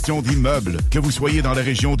de gestion d'immeubles. Que vous soyez dans la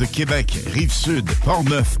région de Québec, Rive-Sud,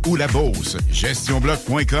 Port-Neuf ou La Beauce,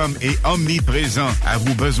 GestionBloc.com est omniprésent à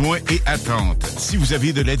vos besoins et attentes. Si vous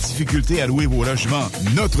avez de la difficulté à louer vos logements,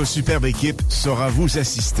 notre superbe équipe saura vous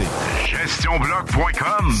assister.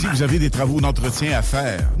 GestionBloc.com. Si vous avez des travaux d'entretien à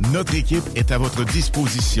faire, notre équipe est à votre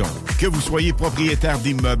disposition. Que vous soyez propriétaire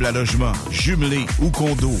d'immeubles à logement, jumelés ou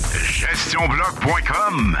condos,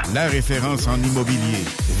 GestionBloc.com. La référence en immobilier.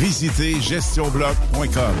 Visitez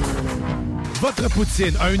gestionbloc.com. Votre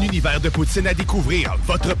poutine, un univers de poutine à découvrir.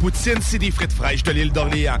 Votre poutine, c'est des frites fraîches de l'île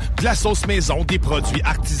d'Orléans, de la sauce maison, des produits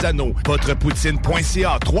artisanaux.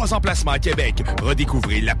 Votrepoutine.ca, 3 emplacements à Québec.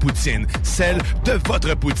 Redécouvrez la poutine, celle de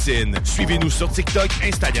votre poutine. Suivez-nous sur TikTok,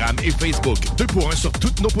 Instagram et Facebook. 2 pour 1 sur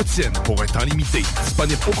toutes nos poutines, pour un temps limité.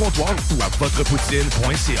 Disponible au comptoir ou à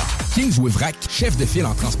votrepoutine.ca. Kingsway Vrac, chef de file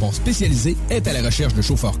en transport spécialisé, est à la recherche de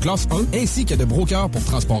chauffeurs classe 1 ainsi que de brokers pour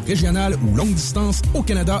transport régional ou longue distance au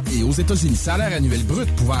Canada et aux États-Unis. Salaire annuel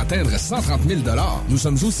brut pouvant atteindre 130 000 $. Nous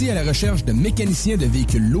sommes aussi à la recherche de mécaniciens de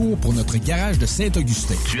véhicules lourds pour notre garage de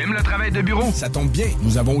Saint-Augustin. Tu aimes le travail de bureau? Ça tombe bien.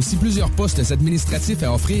 Nous avons aussi plusieurs postes administratifs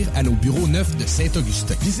à offrir à nos bureaux neufs de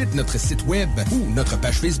Saint-Augustin. Visite notre site web ou notre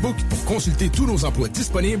page Facebook pour consulter tous nos emplois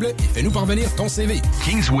disponibles et fais-nous parvenir ton CV.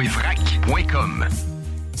 KingswayVrac.com.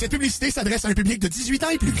 Cette publicité s'adresse à un public de 18 ans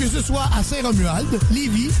et plus. Que ce soit à Saint-Romuald,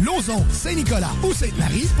 Lévis, Lauson, Saint-Nicolas ou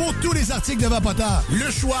Sainte-Marie, pour tous les articles de Vapoteur, le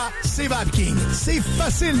choix, c'est VapKing. C'est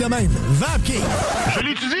facile de même. VapKing. Je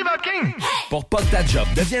l'utilise, VapKing! Pour pas que ta job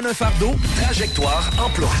devienne un fardeau, Trajectoire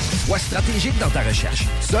Emploi. Sois stratégique dans ta recherche.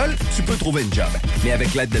 Seul, tu peux trouver une job. Mais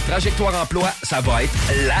avec l'aide de Trajectoire Emploi, ça va être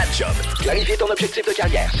la job. Clarifier ton objectif de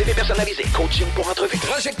carrière, CV personnalisé, coaching pour entrevue.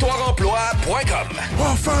 TrajectoireEmploi.com.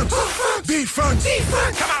 Offense! Defense!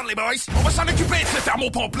 Come on, les boys! On va s'en occuper de ce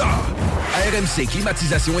thermopompe-là! RMC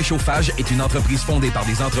Climatisation et Chauffage est une entreprise fondée par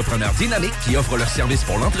des entrepreneurs dynamiques qui offrent leurs services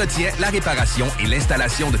pour l'entretien, la réparation et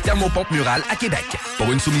l'installation de thermopompes murales à Québec.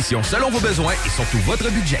 Pour une soumission selon vos besoins et surtout votre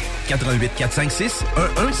budget, 88 456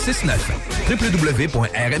 1169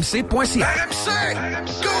 www.rmc.ca. RMC!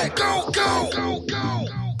 Go, go, go!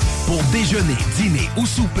 Pour déjeuner, dîner ou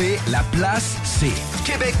souper, la place, c'est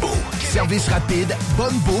Québec Beau. Service rapide,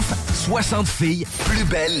 bonne bouffe, 60 filles, plus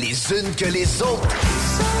belles les unes que les autres.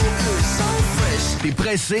 T'es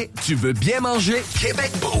pressé, tu veux bien manger?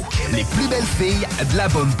 Québec Beau. Les plus belles filles, de la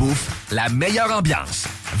bonne bouffe, la meilleure ambiance.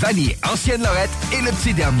 Vanier, Ancienne Lorette et le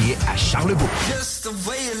petit dernier à Charlebourg. Just the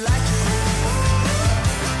way you like it.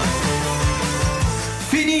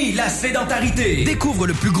 Fini la sédentarité! Découvre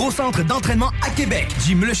le plus gros centre d'entraînement à Québec.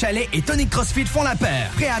 Gym Le Chalet et Tonic CrossFit font la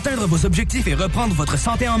paire. Prêt à atteindre vos objectifs et reprendre votre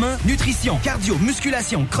santé en main? Nutrition, cardio,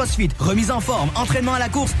 musculation, CrossFit, remise en forme, entraînement à la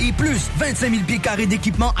course et plus 25 000 pieds carrés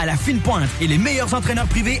d'équipement à la fine pointe et les meilleurs entraîneurs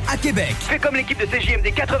privés à Québec. Fais comme l'équipe de CJMD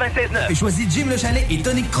 96.9. Et choisis Gym Le Chalet et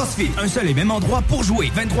Tonic CrossFit. Un seul et même endroit pour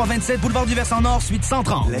jouer. 2327 Boulevard du Versant Nord, suite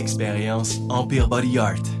 130. L'expérience Empire Body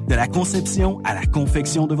Art. De la conception à la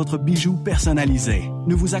confection de votre bijou personnalisé.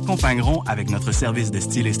 Nous vous accompagnerons avec notre service de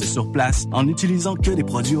styliste sur place en n'utilisant que des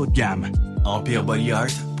produits haut de gamme.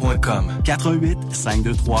 EmpireBodyArt.com 418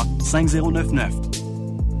 523 5099.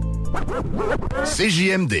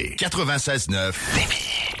 CJMD 96.9.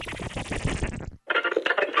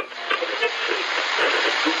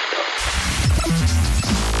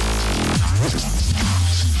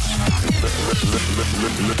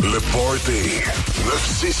 Le Party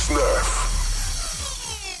 969.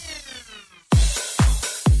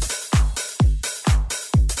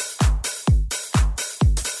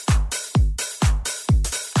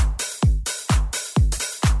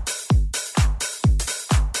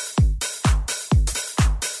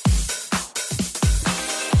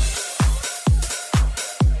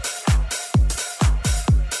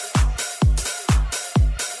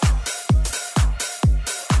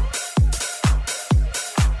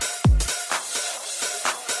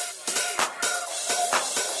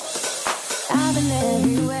 I've been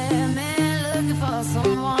everywhere, man, looking for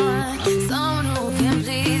someone who can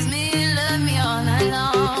please me, love me all night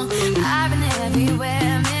long. I've been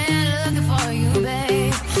everywhere, man, looking for you,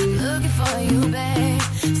 babe,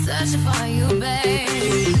 searching for you,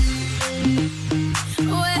 babe.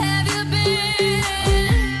 Where have you been?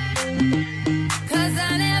 'Cause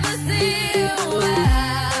I never see you.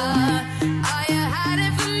 Are you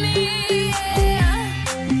hiding from me? Yeah.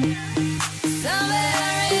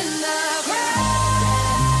 Somewhere in the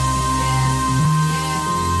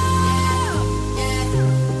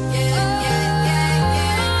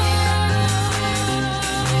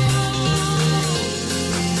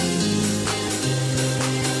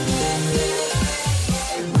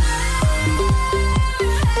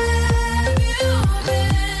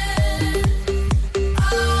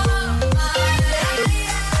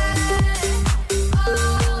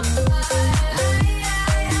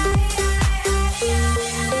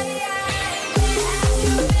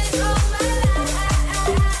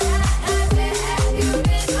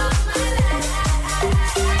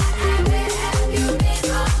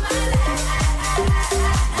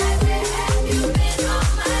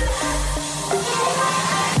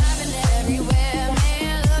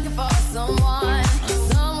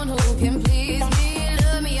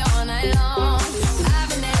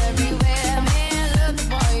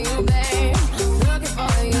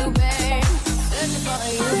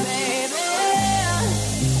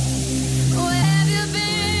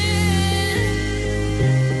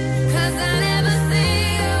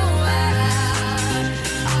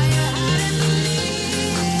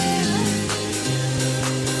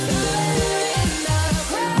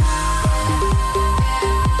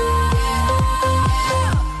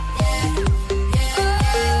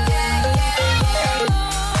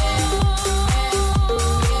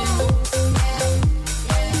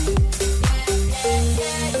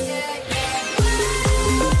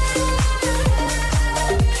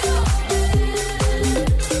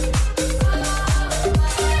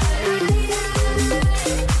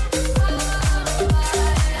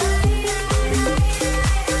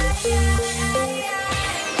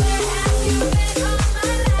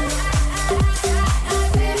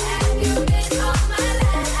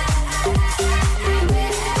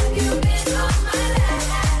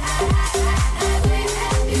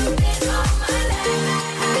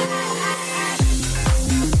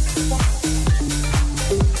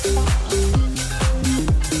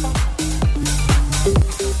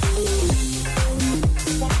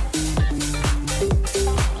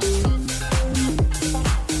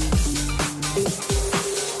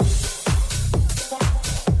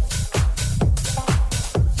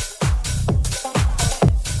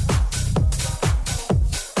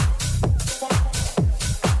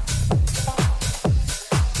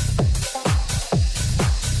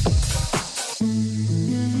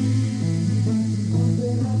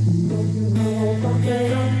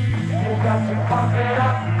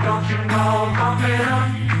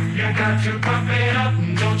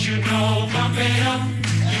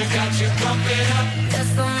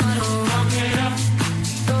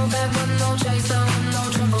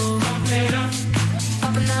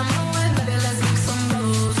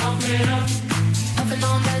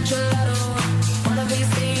Wanna be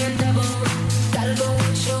seeing double, gotta go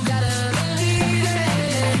what you gotta believe it.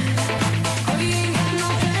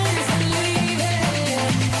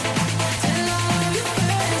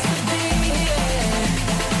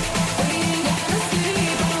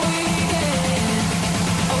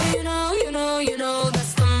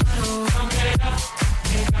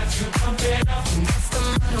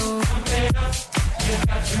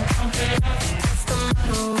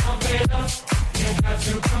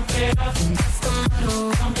 it up. That's the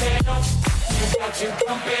motto. Pump it up. You got to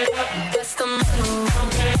pump it up. That's the motto.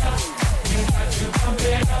 Pump it up. You got to pump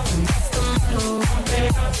it up. That's the motto. Pump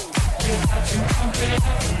it up. You got to pump it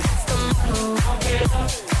up. That's the motto. Pump it up.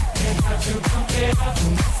 You got to pump it up.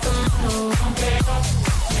 That's the motto. Pump it up.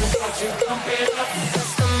 You got to pump it up.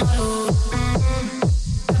 That's the motto.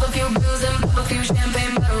 Pop a few bills and pop a few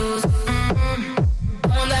champagne bottles.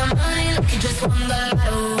 Want that money like you just won the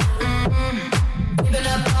lotto. Keeping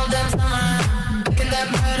up all damn summer, picking that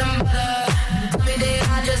bread and butter. Tell me did I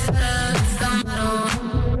just stutter? That's the motto.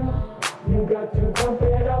 You got to pump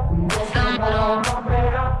it up. That's the motto. Pump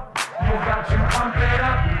it up. You got to pump it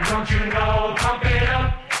up. Don't you know? Pump it up.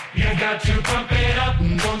 You got to pump it up.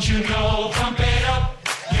 Don't you know? Pump it up.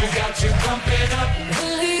 You got to pump it up.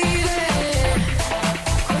 Believe it.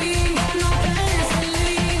 We ain't got no plans to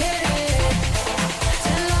leave it.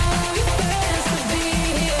 Tell all your friends to be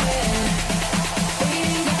here. We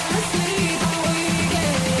ain't gonna sleep all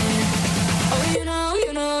weekend. Oh,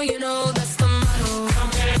 you know that's the motto.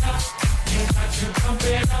 Pump it up. You got to pump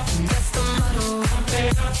it up. That's the motto. Pump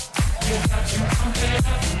it up. You got to pump it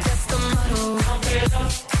up. That's the motto. Pump it up.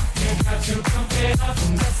 You got to pump it up.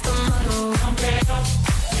 That's the motto. Pump it up.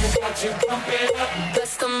 You got to pump it up.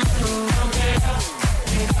 That's the motto. Pump it up.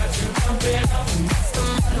 You got to pump it up. That's the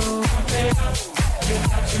motto. Pump it up. You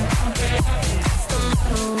got to pump it up. That's the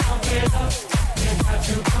motto. Pump it up. You got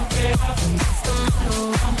to pump it up. That's the motto.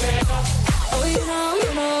 Pump it up. Oh, you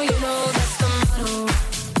know that's the motto.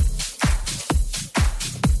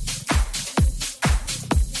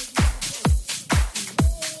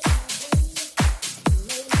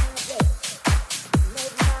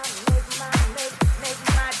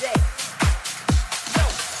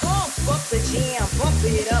 Pump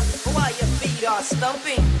it up while your feet are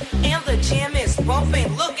stumping and the jam is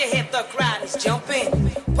bumping. Look ahead, the crowd is jumping.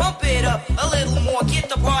 Pump it up a little more, get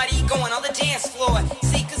the party going on the dance floor.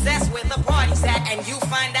 See, cause that's where the party's at, and you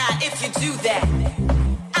find out if you do that.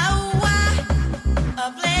 Oh,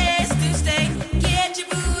 a place to stay. Get your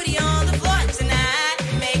booty on the floor tonight,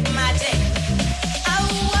 make my day.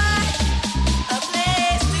 Oh, a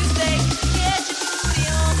place to stay. Get your booty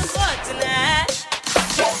on the floor tonight.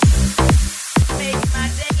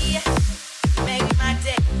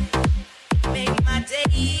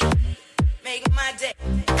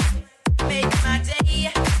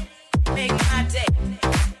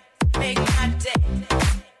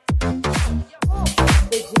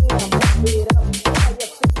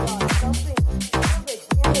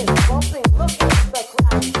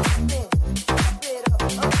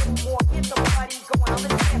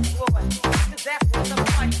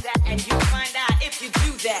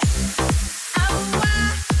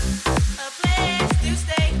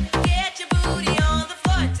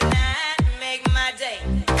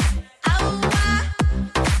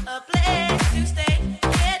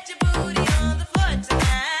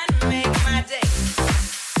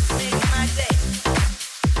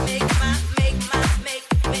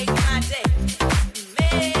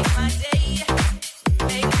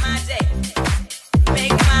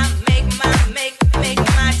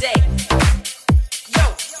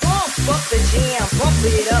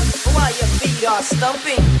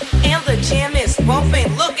 Stumping and the jam is bumping.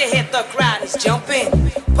 Look ahead, the crowd is jumping.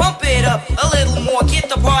 Pump it up a little more, get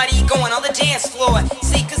the party going on the dance floor.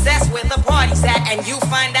 See, cause that's where the party's at, and you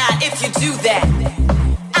find out if you do that.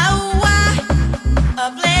 Oh,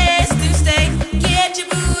 a place to stay. Get your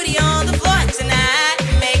booty on the floor tonight,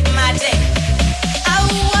 make my day. Oh,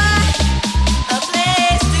 a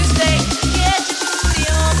place to stay. Get your booty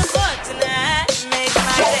on the floor tonight, make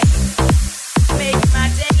my day. Make my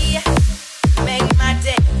day. Make my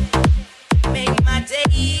day, make my day,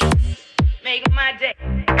 make my day,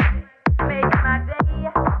 make my day.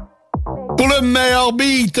 Pour le meilleur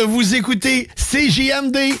beat, vous écoutez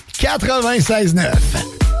CJMD 96.9.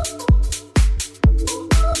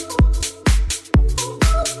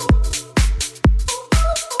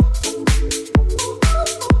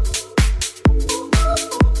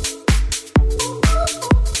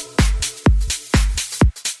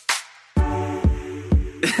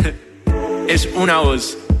 Es una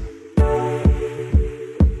voz.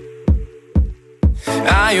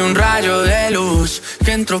 Hay un rayo de luz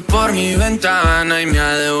que entró por mi ventana y me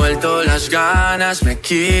ha devuelto las ganas, me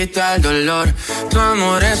quita el dolor. Tu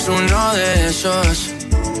amor es uno de esos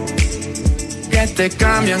que te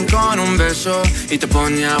cambian con un beso y te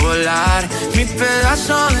pone a volar. Mi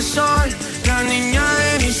pedazo de sol, la niña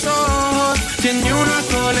de mis ojos, tiene una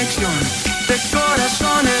colección de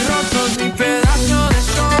corazones rotos. Mi pedazo de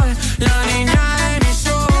sol, la niña de mis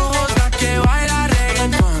ojos, la que baila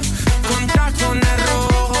reggaetón con tacones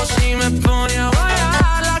rojos y me pone a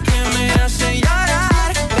bailar. La que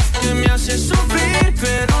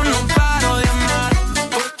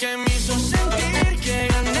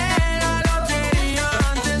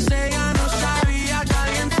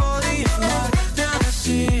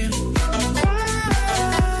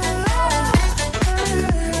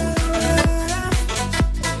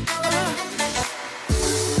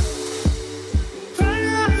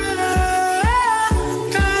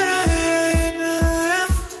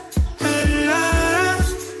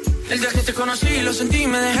El día que te conocí lo sentí,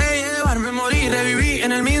 me dejé llevar, me morí, reviví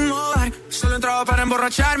en el mismo bar. Solo entraba para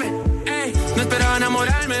emborracharme, ey, no esperaba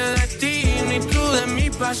enamorarme de ti, ni tú de mí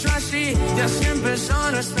pasó así. Y así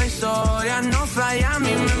empezó nuestra historia, no falla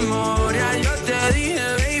mi memoria. Yo te dije,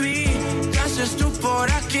 baby, ¿qué haces tú por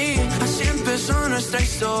aquí? Así empezó nuestra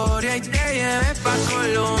historia y te llevé pa'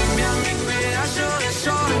 Colombia, mi pedazo de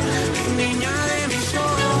sol, niña de mis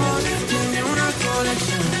ojos, tiene una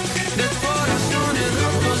colección de corazones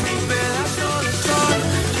rotos, mi pedazo de sol,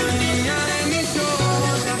 niña de mis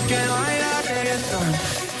ojos, la que baila reggaetón,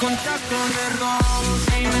 con tacones rojos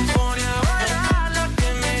y me pone a bailar, la que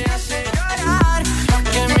me hace llorar, la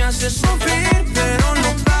que me hace sufrir, pero no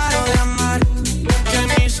paro de amar, la que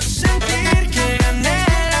me hizo sentir que gané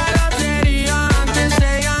la lotería, antes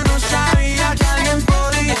ella no sabía que alguien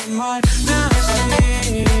podía amarme así.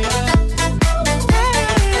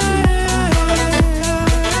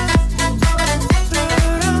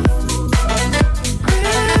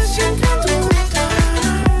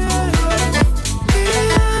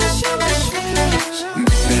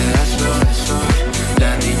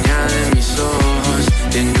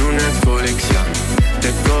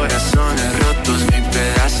 Corazones rotos, mi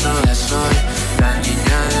pedazo de sol, la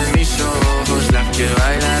niña de mis ojos, la que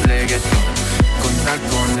baila reggaetón, con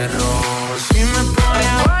tacones rojos y me pone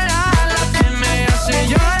a bailar, la que me hace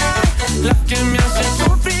llorar, la que me hace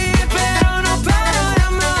sufrir, pero no paro de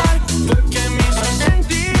amar, porque me hizo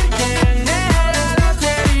sentir que gané la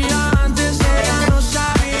lotería, antes ella no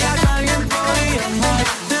sabía que alguien podía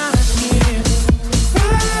amarme así.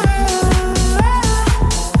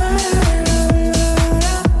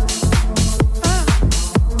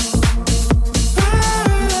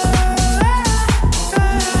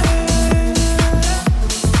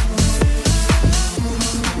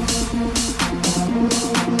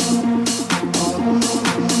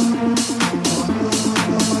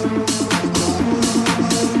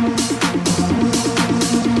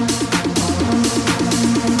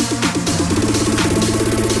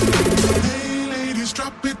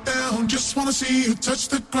 See you touch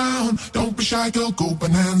the ground. Don't be shy, girl, go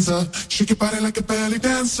bonanza. Shake your body like a belly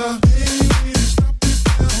dancer. Hey,